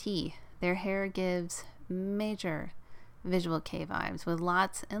HOT. Their hair gives major visual K vibes with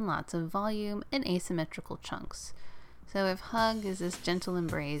lots and lots of volume and asymmetrical chunks. So if hug is this gentle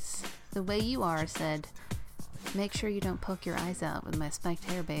embrace, The Way You Are said, "Make sure you don't poke your eyes out with my spiked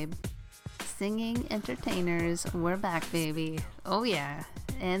hair, babe." Singing entertainers were back, baby. Oh yeah,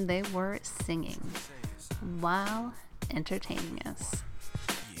 and they were singing while entertaining us.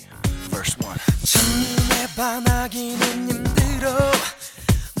 Verse 1. 첫눈에 반하기는 힘들어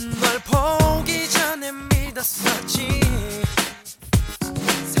널 보기 전에 믿었었지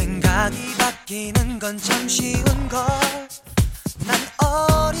생각이 바뀌는 건 참 쉬운 걸 난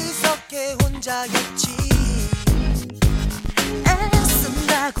어리석게 혼자였지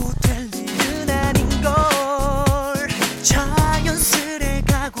애쓴다고 될 일은 아닌걸 자연스레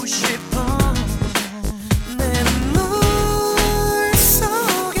가고 싶어 내 눈물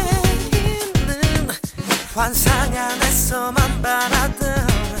속에 있는 환상 안에서만 바라던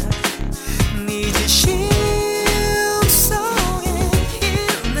네 진심 속에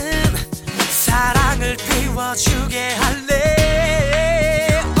있는 사랑을 띄워주게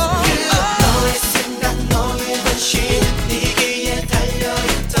할래 너의 생각 너의 관심 네 귀에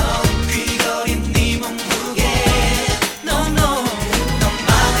달려있던 귀걸이 네 몸무게 No no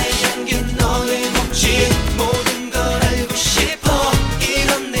너만의 향기 너의 몸짓 모든 걸 알고 싶어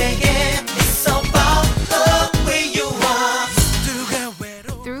이런 내게 있어 봐 The way you are 누가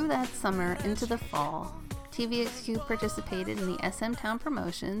외로워 Through that summer into the fall, TVXQ participated in the SM Town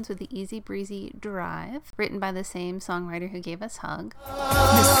promotions with the Easy Breezy Drive, written by the same songwriter who gave us Hug.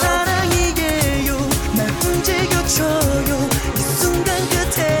 내 사랑이게요 날 움직여줘요 이 순간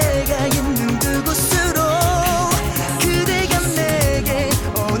그대가 있는 그곳으로 그대가 내게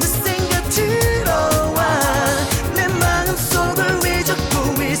어느샌가 들어와 내 마음속을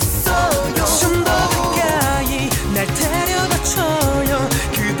위젓고 있어요 좀 더 가까이 날 데려다줘요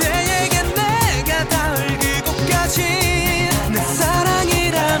그대에게 내가 닿을 그곳까지 내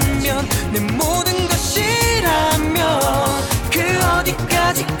사랑이라면 내 모든 것이라면 그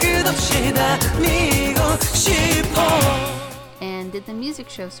어디까지 끝없이 다니고 싶어 And did the music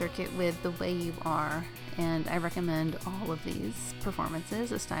show circuit with The Way You Are, and I recommend all of these performances.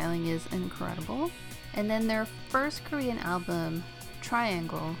 The styling is incredible. And then their first Korean album,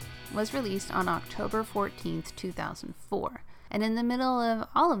 Triangle, was released on October 14th, 2004. And in the middle of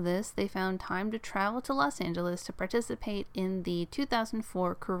all of this, they found time to travel to Los Angeles to participate in the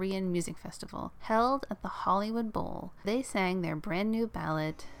 2004 Korean Music Festival, held at the Hollywood Bowl. They sang their brand new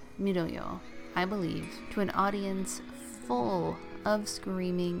ballad, Midoyo, I Believe, to an audience full of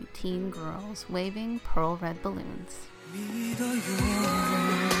screaming teen girls waving pearl red balloons.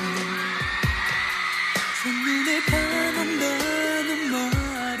 첫눈에 반한다는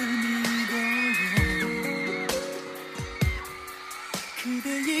말을 믿어요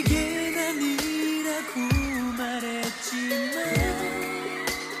그대에게 아니라고 말했지만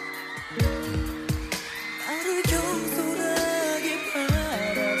나를 경솔하게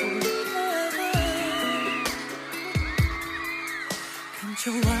바라볼까봐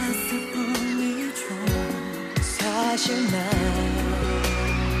감춰왔을 뿐이죠 사실 난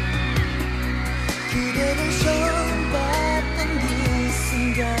그대를 처음 봤던 그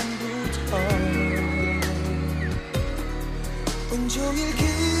순간부터 온종일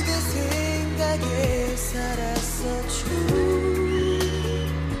그대 생각에 살았었죠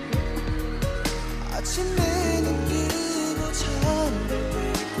아침 내 눈 뜨고 잠들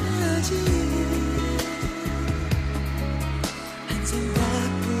때까지 한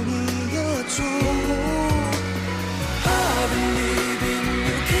생각뿐이었죠 I believe in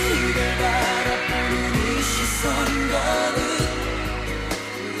you 그댈 바라보는 이 시선과는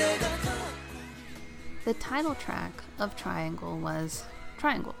The title track of Triangle was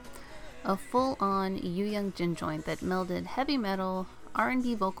Triangle. A full-on Yu Young Jin joint that melded heavy metal,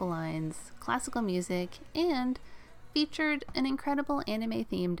 R&B vocal lines, classical music, and featured an incredible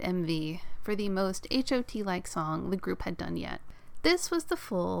anime-themed MV for the most HOT-like song the group had done yet. This was the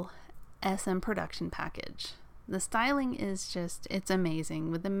full SM production package. The styling is just, it's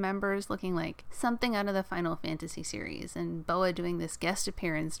amazing, with the members looking like something out of the Final Fantasy series, and Boa doing this guest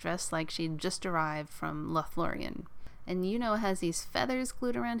appearance dressed like she'd just arrived from Lothlorien. And Yuno has these feathers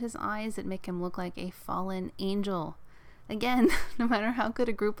glued around his eyes that make him look like a fallen angel. Again, no matter how good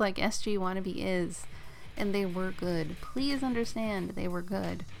a group like SG Wannabe is, and they were good, please understand they were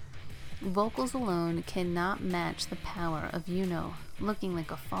good, vocals alone cannot match the power of Yuno looking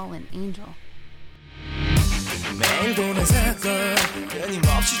like a fallen angel. 매일 보는 사건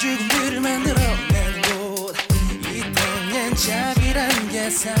끊임없이 죽음들을 만들어내는 곳 이때는 잡이란 게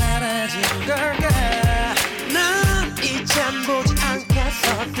사라진 걸까 난 이젠 보지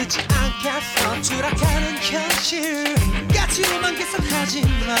않겠어 듣지 않겠어 추락하는 현실 가치로만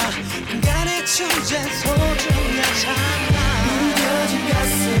계산하지마 인간의 존재 소중하잖아 무뎌진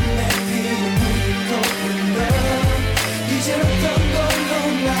가슴에 피는 불이 돋는 너 이제 어떤 걸로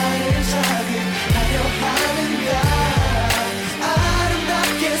나를 자극하려 하는가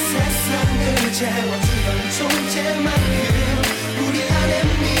아름답게 세상을 채워주던 존재만큼 우리 안에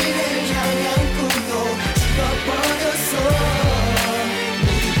미래를 향한 꿈도 죽어버렸어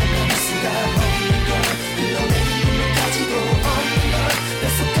모두 다 넘을 수가 없는 걸 흘러내린 눈물까지도 없는 걸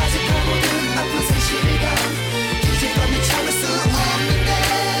뼛속까지 파고든 아픈 상실감 이제 더 참을 수 없는데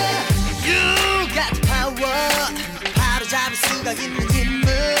You got the power 바로잡을 수가 있는 힘을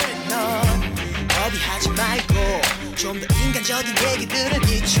넌 어비하지 말고 좀 더 인간적인 얘기들을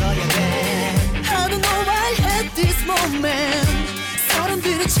잊혀야 해 I don't know why at this moment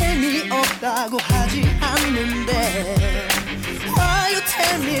사람들은 재미없다고 하지 않는데 Why you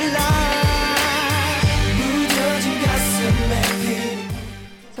tell me lie 무뎌진 가슴에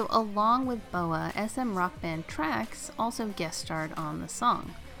So along with Boa, SM rock band Trax also guest starred on the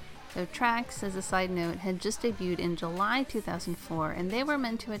song. So Trax, as a side note, had just debuted in July 2004, and they were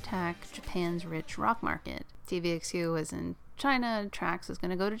meant to attack Japan's rich rock market. TVXQ was in China, Trax was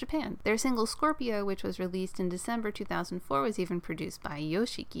going to go to Japan. Their single Scorpio, which was released in December 2004, was even produced by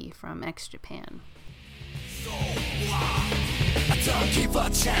Yoshiki from X-Japan. So I don't give a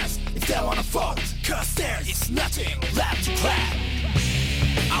chance if they wanna fuck cause there is nothing left to clap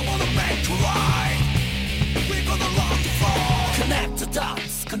I wanna make a line We're gonna rock the fall Connect the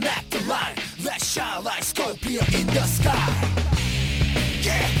dots, connect the line Let's shine like Scorpio in the sky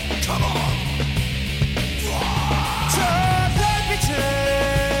Yeah, come on 저 달빛에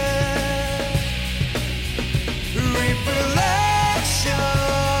Reflection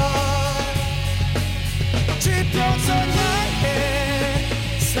지평선 향해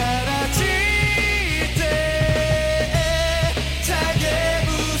사라질 때 달게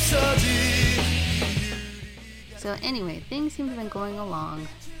부서진 So anyway, things seem to have been going along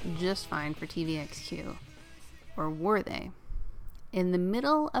just fine for TVXQ. Or were they? In the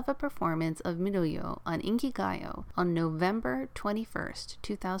middle of a performance of Miruyo on Inkigayo on November 21st,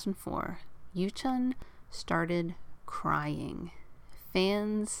 2004, Yuchun started crying.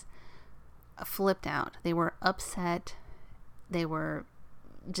 Fans flipped out. They were upset. They were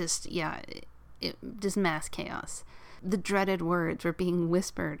just, just mass chaos. The dreaded words were being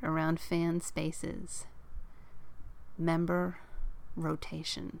whispered around fan spaces. Member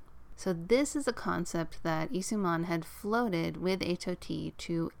rotation. So this is a concept that Isuman had floated with HOT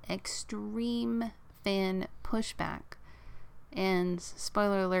to extreme fan pushback. And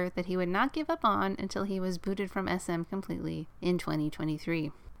spoiler alert that he would not give up on until he was booted from SM completely in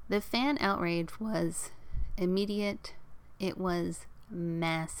 2023. The fan outrage was immediate. It was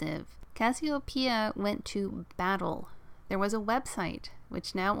massive. Cassiopeia went to battle. There was a website,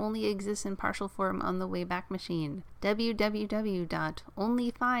 which now only exists in partial form on the Wayback Machine,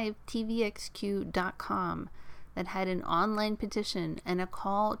 www.only5tvxq.com, that had an online petition and a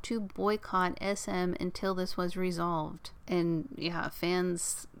call to boycott SM until this was resolved. And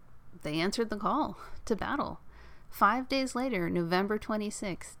fans, they answered the call to battle. 5 days later, November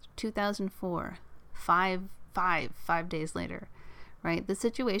 26th, 2004, 5 days later, right? The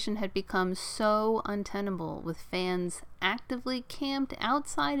situation had become so untenable with fans actively camped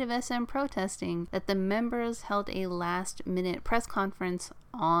outside of SM protesting that the members held a last-minute press conference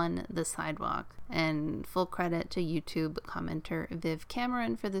on the sidewalk. And full credit to YouTube commenter Viv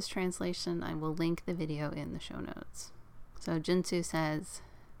Cameron for this translation. I will link the video in the show notes. So Jinsu says,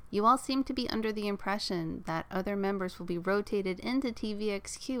 "You all seem to be under the impression that other members will be rotated into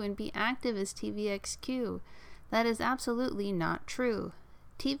TVXQ and be active as TVXQ. That is absolutely not true.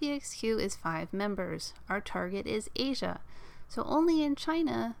 TVXQ is 5 members. Our target is Asia. So only in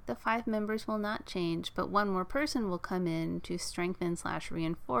China, the 5 members will not change, but one more person will come in to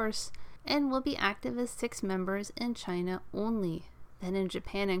strengthen/reinforce and will be active as 6 members in China only. Then in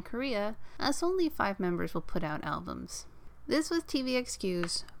Japan and Korea, us only 5 members will put out albums. This was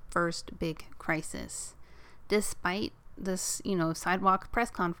TVXQ's first big crisis. Despite this, sidewalk press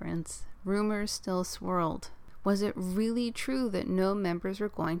conference, rumors still swirled. Was it really true that no members were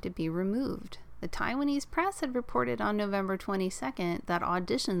going to be removed? The Taiwanese press had reported on November 22nd that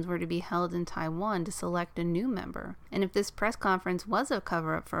auditions were to be held in Taiwan to select a new member. And if this press conference was a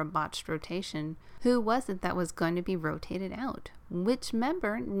cover-up for a botched rotation, who was it that was going to be rotated out? Which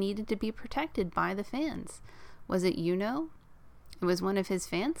member needed to be protected by the fans? Was it Yuno? It was one of his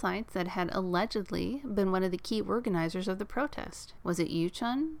fan sites that had allegedly been one of the key organizers of the protest. Was it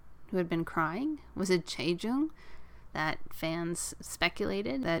Yuchun, who had been crying? Was it Chaejung, that fans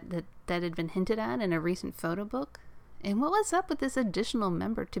speculated that had been hinted at in a recent photo book? And what was up with this additional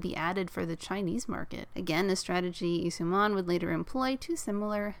member to be added for the Chinese market? Again, a strategy Isuman would later employ to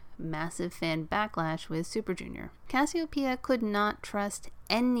similar massive fan backlash with Super Junior. Cassiopeia could not trust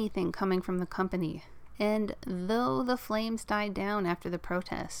anything coming from the company. And though the flames died down after the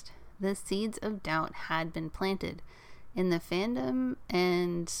protest, the seeds of doubt had been planted in the fandom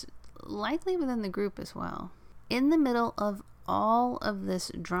and likely within the group as well. In the middle of all of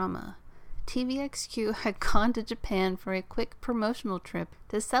this drama, TVXQ had gone to Japan for a quick promotional trip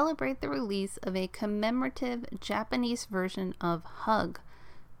to celebrate the release of a commemorative Japanese version of Hug,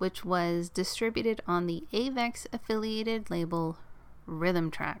 which was distributed on the Avex affiliated label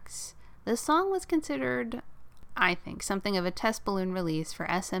Rhythm Tracks. The song was considered, I think, something of a test balloon release for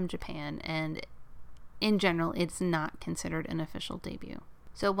SM Japan, and in general, it's not considered an official debut.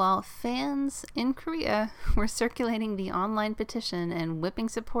 So while fans in Korea were circulating the online petition and whipping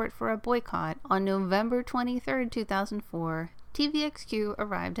support for a boycott, on November 23, 2004, TVXQ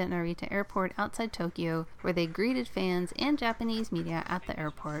arrived at Narita Airport outside Tokyo, where they greeted fans and Japanese media at the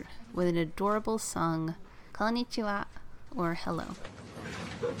airport with an adorable sung Konnichiwa, or hello.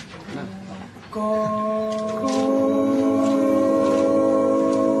 こ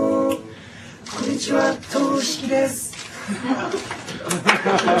んにちは、トウシキです。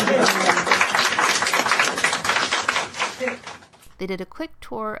They did a quick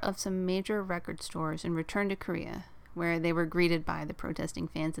tour of some major record stores and returned to Korea, where they were greeted by the protesting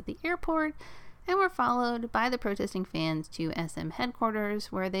fans at the airport and were followed by the protesting fans to SM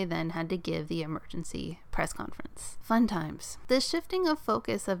headquarters, where they then had to give the emergency press conference. Fun times. The shifting of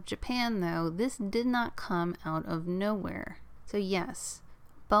focus of Japan, though, this did not come out of nowhere. So yes,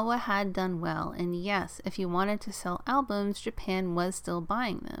 BoA had done well, and yes, if you wanted to sell albums, Japan was still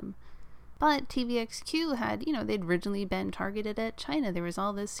buying them. But TVXQ had, they'd originally been targeted at China. There was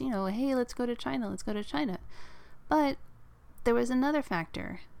all this, hey, let's go to China. But there was another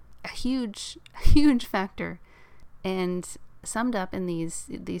factor, a huge factor, and summed up in these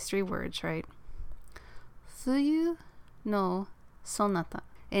 3 words, right? Fuyu no Sonata.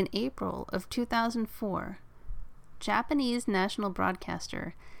 In April of 2004, Japanese national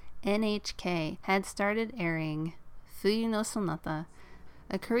broadcaster NHK had started airing Fuyu no Sonata,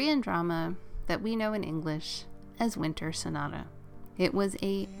 a Korean drama that we know in English as Winter Sonata. It was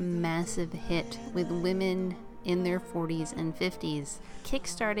a massive hit with women in their 40s and 50s,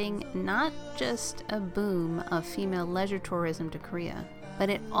 kickstarting not just a boom of female leisure tourism to Korea, but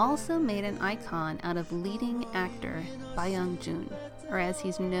it also made an icon out of leading actor Bae Yong Joon, or as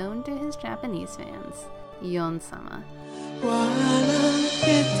he's known to his Japanese fans, Yeon-sama. 笑い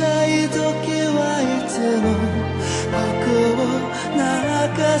たい時はいつも僕を泣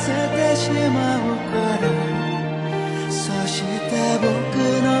かせてしまうからそして僕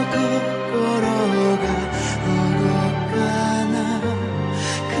の心が動かな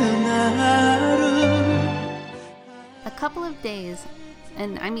くなる A couple of days,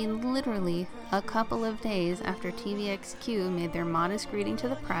 and I mean literally a couple of days after TVXQ made their modest greeting to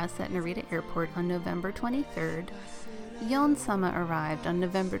the press at Narita Airport on November 23rd, Yeon-sama arrived on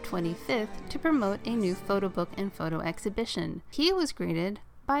November 25th to promote a new photo book and photo exhibition. He was greeted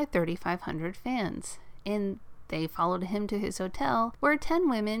by 3,500 fans, and they followed him to his hotel, where 10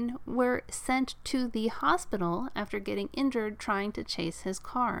 women were sent to the hospital after getting injured trying to chase his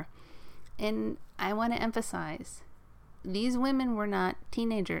car. And I want to emphasize, these women were not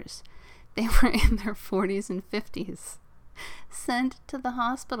teenagers. They were in their 40s and 50s, sent to the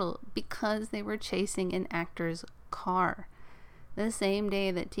hospital because they were chasing an actor's car. The same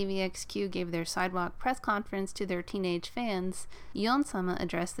day that TVXQ gave their sidewalk press conference to their teenage fans, Yeon-sama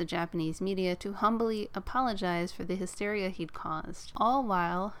addressed the Japanese media to humbly apologize for the hysteria he'd caused, all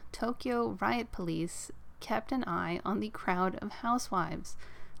while Tokyo riot police kept an eye on the crowd of housewives.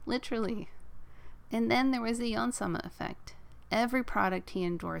 Literally. And then there was the Yeon-sama effect. Every product he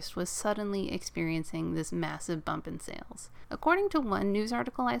endorsed was suddenly experiencing this massive bump in sales. According to one news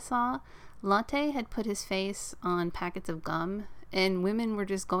article I saw, Lotte had put his face on packets of gum, and women were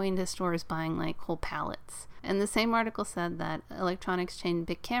just going to stores buying like whole pallets. And the same article said that electronics chain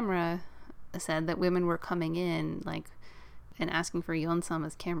Big Camera said that women were coming in and asking for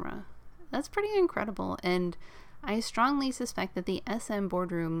Yeon-sama's camera. That's pretty incredible, and I strongly suspect that the SM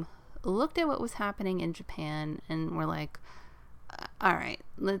boardroom looked at what was happening in Japan and were like, all right,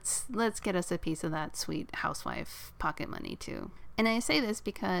 let's get us a piece of that sweet housewife pocket money too. And I say this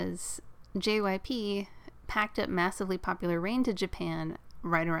because JYP packed up massively popular Rain to Japan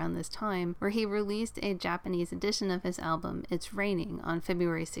right around this time, where he released a Japanese edition of his album It's Raining on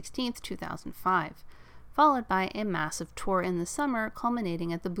February 16th, 2005, followed by a massive tour in the summer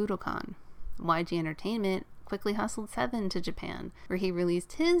culminating at the Budokan. YG Entertainment quickly hustled Seven to Japan, where he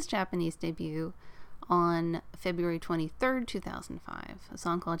released his Japanese debut on February 23rd, 2005, a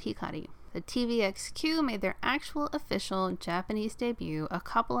song called Hikari. The TVXQ made their actual official Japanese debut a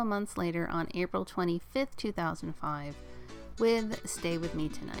couple of months later on April 25th, 2005, with Stay With Me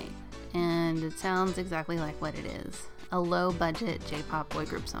Tonight. And it sounds exactly like what it is, a low-budget J-pop boy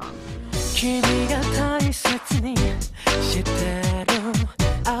group song. 君が大切にしてる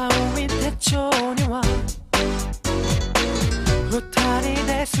青い手帳には二人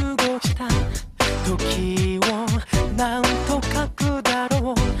で過ごした時をなんと書くだろ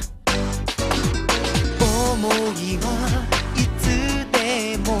う思いはいつ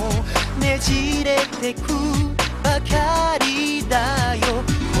でもねじれてくばかりだよ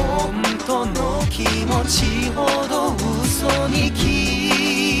本当の気持ちほど嘘に消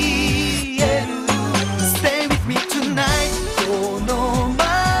える Stay with me tonight この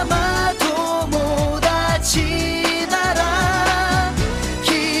まま友達なら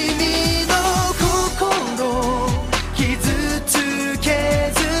君の心傷つ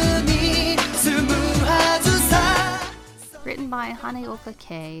けずに済むはずさ Written by Haneoka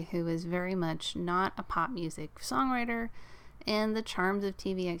Kei, who is very much not a pop music songwriter, and the charms of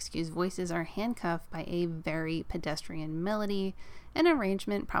TVXQ's voices are handcuffed by a very pedestrian melody, an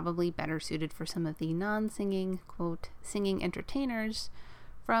arrangement probably better suited for some of the non-singing, quote, singing entertainers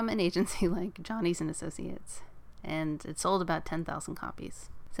from an agency like Johnny's and Associates. And it sold about 10,000 copies.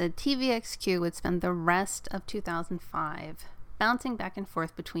 So TVXQ would spend the rest of 2005 bouncing back and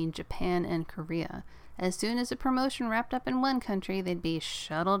forth between Japan and Korea. As soon as a promotion wrapped up in one country, they'd be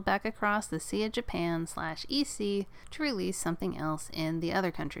shuttled back across the Sea of Japan/EC to release something else in the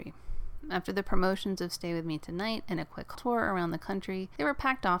other country. After the promotions of Stay With Me Tonight and a quick tour around the country, they were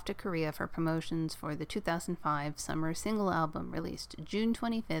packed off to Korea for promotions for the 2005 summer single album released June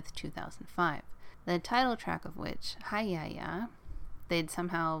 25th, 2005, the title track of which, Hayaya, they'd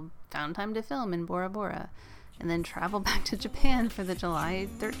somehow found time to film in Bora Bora, and then travel back to Japan for the July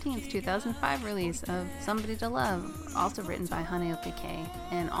 13th, 2005 release of Somebody to Love, also written by Haneoka Kei,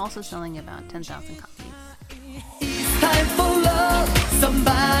 and also selling about 10,000 copies. It's time for love,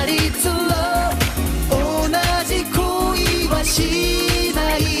 somebody to love 同じ恋はし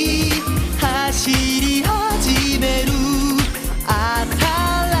ない走り始める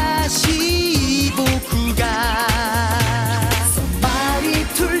新しい僕が Somebody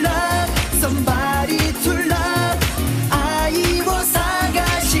to love, somebody to love 愛を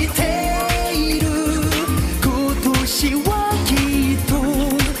探している今年はきっと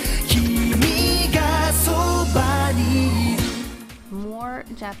君がそばにいる More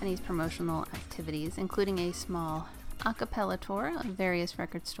Japanese promotional activities, including a small a cappella tour of various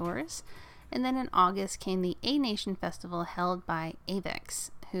record stores, and then in August came the A-Nation Festival held by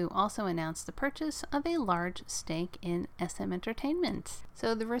Avex, who also announced the purchase of a large stake in SM Entertainment.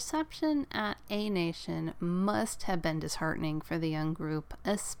 So the reception at A-Nation must have been disheartening for the young group,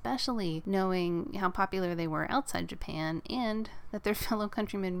 especially knowing how popular they were outside Japan and that their fellow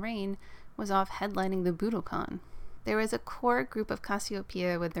countryman Rain was off headlining the Budokan. There was a core group of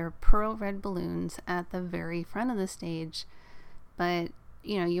Cassiopeia with their pearl red balloons at the very front of the stage, but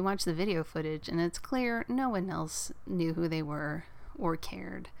you watch the video footage and it's clear no one else knew who they were or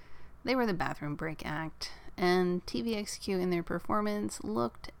cared. They were the bathroom break act, and TVXQ in their performance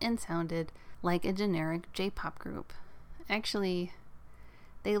looked and sounded like a generic J-pop group. Actually,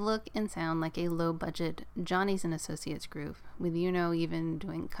 they look and sound like a low-budget Johnny's and Associates group, with even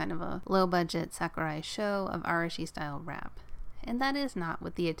doing kind of a low-budget Sakurai show of Arashi-style rap. and that is not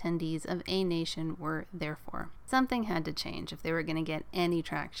what the attendees of A Nation were there for. Something had to change if they were going to get any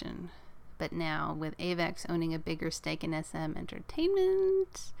traction. But now, with AVEX owning a bigger stake in SM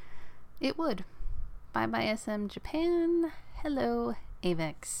Entertainment, it would. Bye-bye SM Japan. Hello,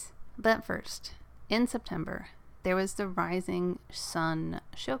 AVEX. But first, in September, there was the Rising Sun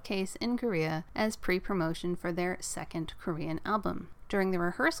showcase in Korea as pre-promotion for their second Korean album. During the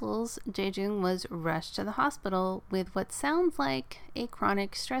rehearsals, Jaejung was rushed to the hospital with what sounds like a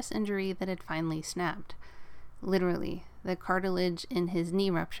chronic stress injury that had finally snapped. Literally, the cartilage in his knee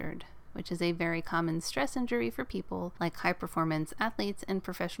ruptured, which is a very common stress injury for people like high-performance athletes and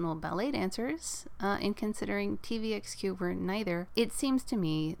professional ballet dancers. In considering TVXQ were neither, it seems to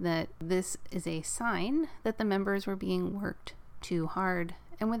me that this is a sign that the members were being worked too hard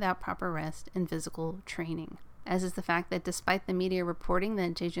and without proper rest and physical training. As is the fact that despite the media reporting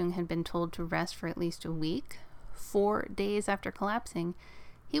that Jaejung had been told to rest for at least a week, 4 days after collapsing,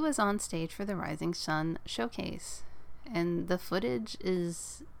 he was on stage for the Rising Sun showcase. And the footage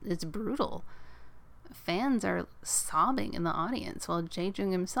it's brutal. Fans are sobbing in the audience while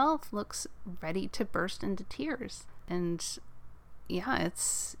Jaejung himself looks ready to burst into tears. And yeah,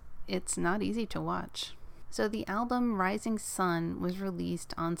 it's not easy to watch. So the album Rising Sun was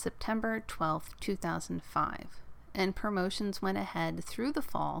released on September 12th, 2005, and promotions went ahead through the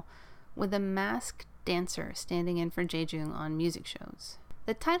fall with a masked dancer standing in for Jaejung on music shows.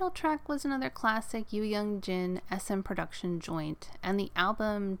 The title track was another classic Yoo Young-jin SM production joint, and the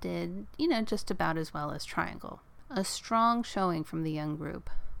album did, just about as well as Triangle. A strong showing from the young group,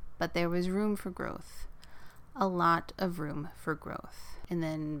 but there was room for growth. A lot of room for growth. And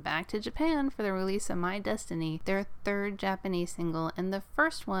then back to Japan for the release of My Destiny, their third Japanese single, and the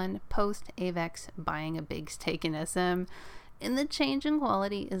first one post-AVEX buying a big stake in SM. And the change in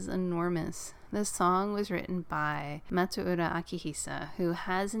quality is enormous. The song was written by Matsuura Akihisa, who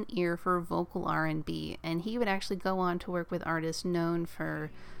has an ear for vocal R&B, and he would actually go on to work with artists known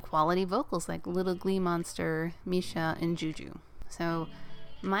for quality vocals like Little Glee Monster, Misha, and Juju. So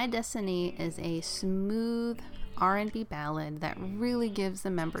My Destiny is a smooth R&B ballad that really gives the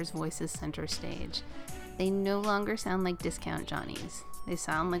members' voices center stage. They no longer sound like discount Johnnies. They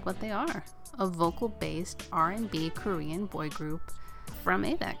sound like what they are, a vocal-based R&B Korean boy group from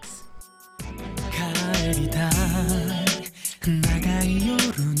AVEX. 帰りたい長い夜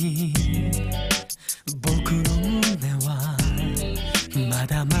に僕の胸はま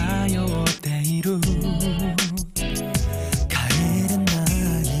だ迷っている帰れない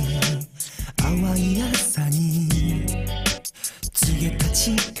淡い朝に告げた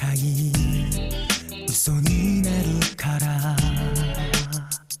誓い嘘になるから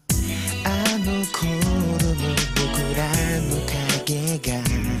あの頃の僕らの影が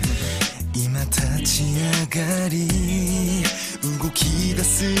今立ち上がり動き出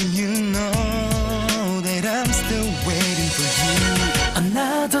す You know that I'm still waiting for you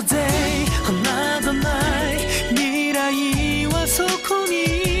Another day, another night 未来はそこ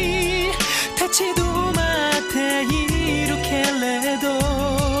に立ち止まっているけれど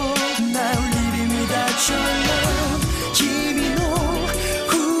Now living without your love 君の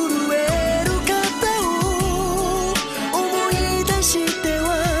震える肩を思い出して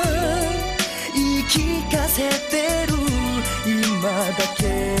聞かせてる今だけ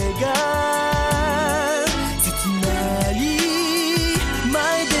が切ない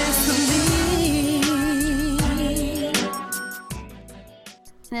My destiny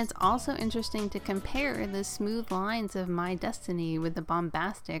And it's also interesting to compare the smooth lines of My Destiny with the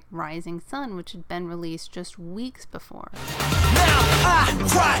bombastic Rising Sun, which had been released just weeks before. Now I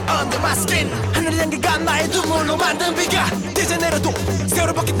cry under my skin 하늘을 향해가 나의 눈물로 만든 비가 이제 내려도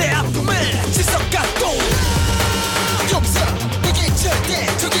새로 벗긴 내 아픔을 지석가도 용서 내게 절대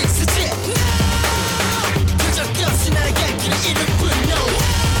저기 있으지 그저 끝없이 나의 길을 잃을 뿐 No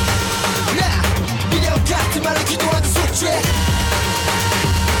나 미련 같은 말을 기도하는 숙제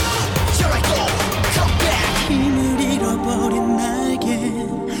Here I go come back 힘을 잃어버린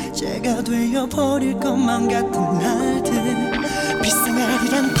나에게 죄가 되어버릴 것만 같은 날들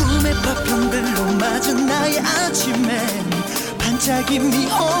비상하리란 꿈의 파편들로 맞은 나의 아침엔 반짝임이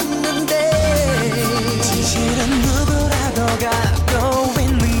없는데 진실은 누구라도 갖고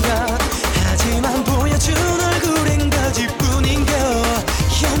있는 것 하지만 보여준 얼굴엔 거짓뿐인 것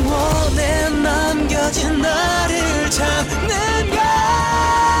영원에 남겨진 나를 찾는 것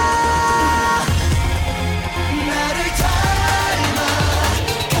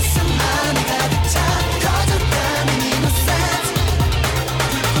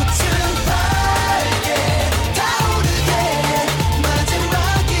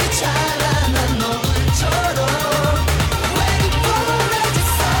마지막이 자라난 노을처럼 Waiting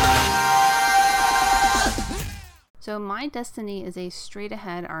So My Destiny is a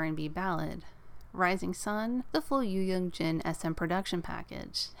straight-ahead R&B ballad. Rising Sun, the full Yoo Young-jin SM production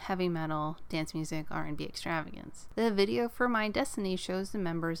package, heavy metal, dance music, R&B extravagance. The video for My Destiny shows the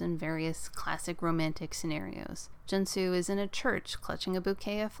members in various classic romantic scenarios. Junsu is in a church clutching a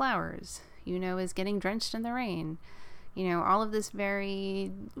bouquet of flowers. Yuno is getting drenched in the rain. All of this very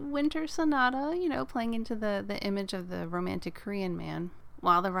winter sonata, playing into the image of the romantic Korean man.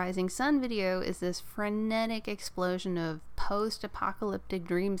 While the Rising Sun video is this frenetic explosion of post-apocalyptic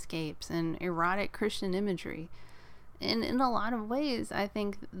dreamscapes and erotic Christian imagery. And in a lot of ways, I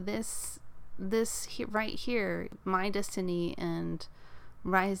think this right here, My Destiny and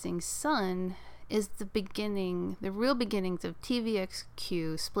Rising Sun, is the real beginnings of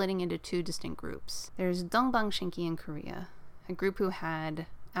TVXQ splitting into two distinct groups. There's Dongbang Shinki in Korea, a group who had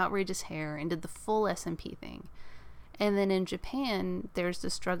outrageous hair and did the full SMP thing. And then in Japan, there's the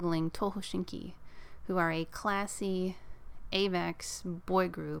struggling Toho Shinki, who are a classy AVEX boy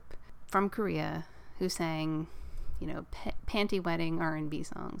group from Korea who sang, panty-wetting R&B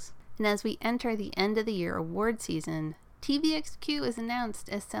songs. And as we enter the end of the year award season, TVXQ is announced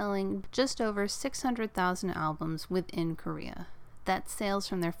as selling just over 600,000 albums within Korea. That's sales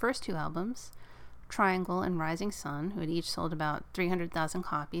from their first two albums, Triangle and Rising Sun, who had each sold about 300,000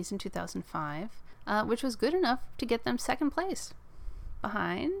 copies in 2005. Which was good enough to get them second place.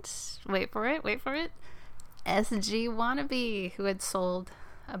 Behind, wait for it, SG Wannabe, who had sold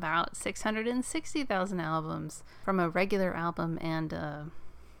about 660,000 albums from a regular album and a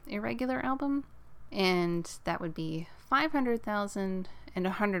irregular album. And that would be 500,000 and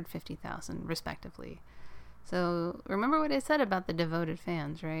 150,000 respectively. So remember what I said about the devoted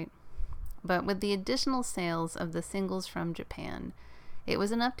fans, right? But with the additional sales of the singles from Japan, it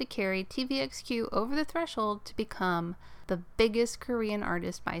was enough to carry TVXQ over the threshold to become the biggest Korean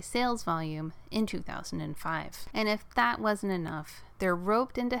artist by sales volume in 2005. And if that wasn't enough, they're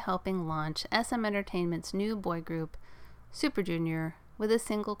roped into helping launch SM Entertainment's new boy group, Super Junior, with a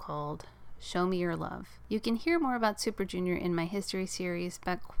single called Show Me Your Love. You can hear more about Super Junior in my history series,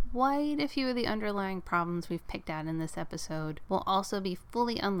 but quite a few of the underlying problems we've picked out in this episode will also be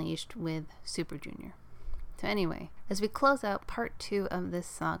fully unleashed with Super Junior. So anyway, as we close out part 2 of this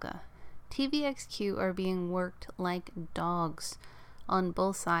saga, TVXQ are being worked like dogs on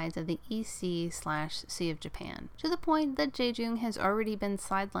both sides of the EC/Sea of Japan, to the point that Jaejung has already been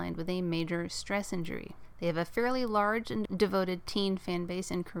sidelined with a major stress injury. They have a fairly large and devoted teen fan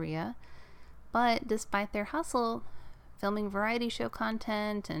base in Korea, but despite their hustle, filming variety show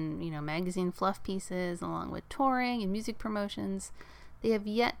content and, magazine fluff pieces, along with touring and music promotions, they have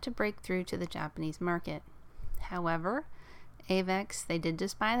yet to break through to the Japanese market. However, AVEX, they did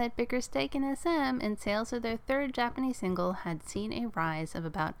just buy that bigger stake in SM, and sales of their third Japanese single had seen a rise of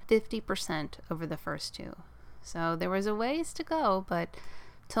about 50% over the first two. So there was a ways to go, but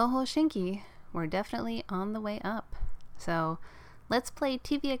Toho Shinki were definitely on the way up. So let's play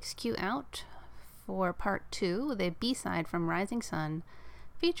TVXQ out for part 2 with a B-side from Rising Sun,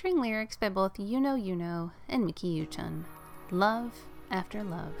 featuring lyrics by both Yuno and Miki Yuchun. Love After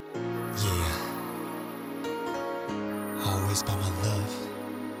Love. Yeah. Always by my love,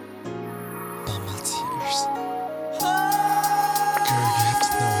 by my tears. Girl, you have to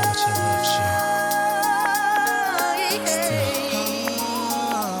know how much I love you. Still,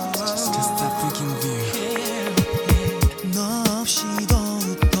 just can't stop thinking of you. 너 없이도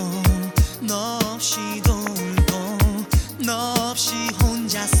웃고, 너 없이도 울고, 너 없이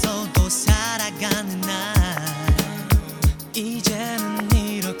혼자서도 살아가는 날. 이제는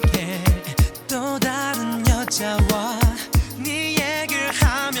이렇게 또 다른 여자와 네 얘기를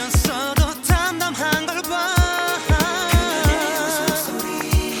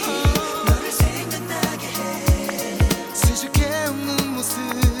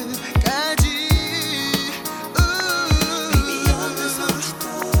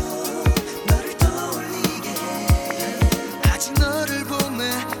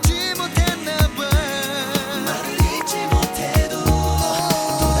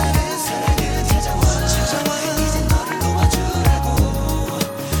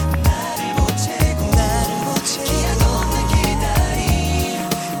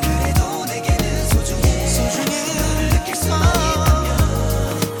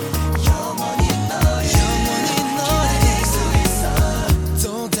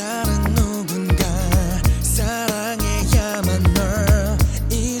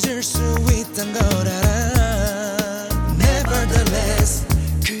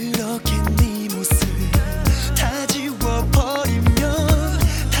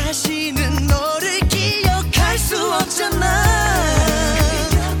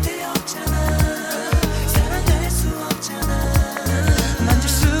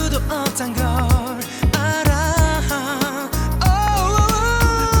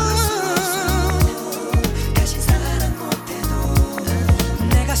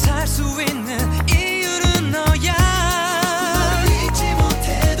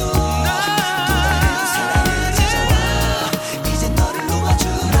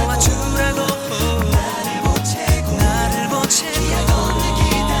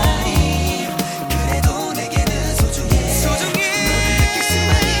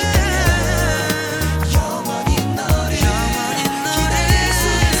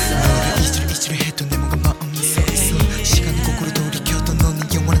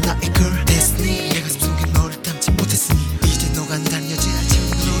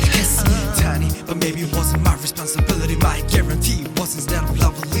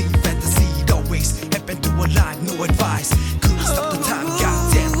advice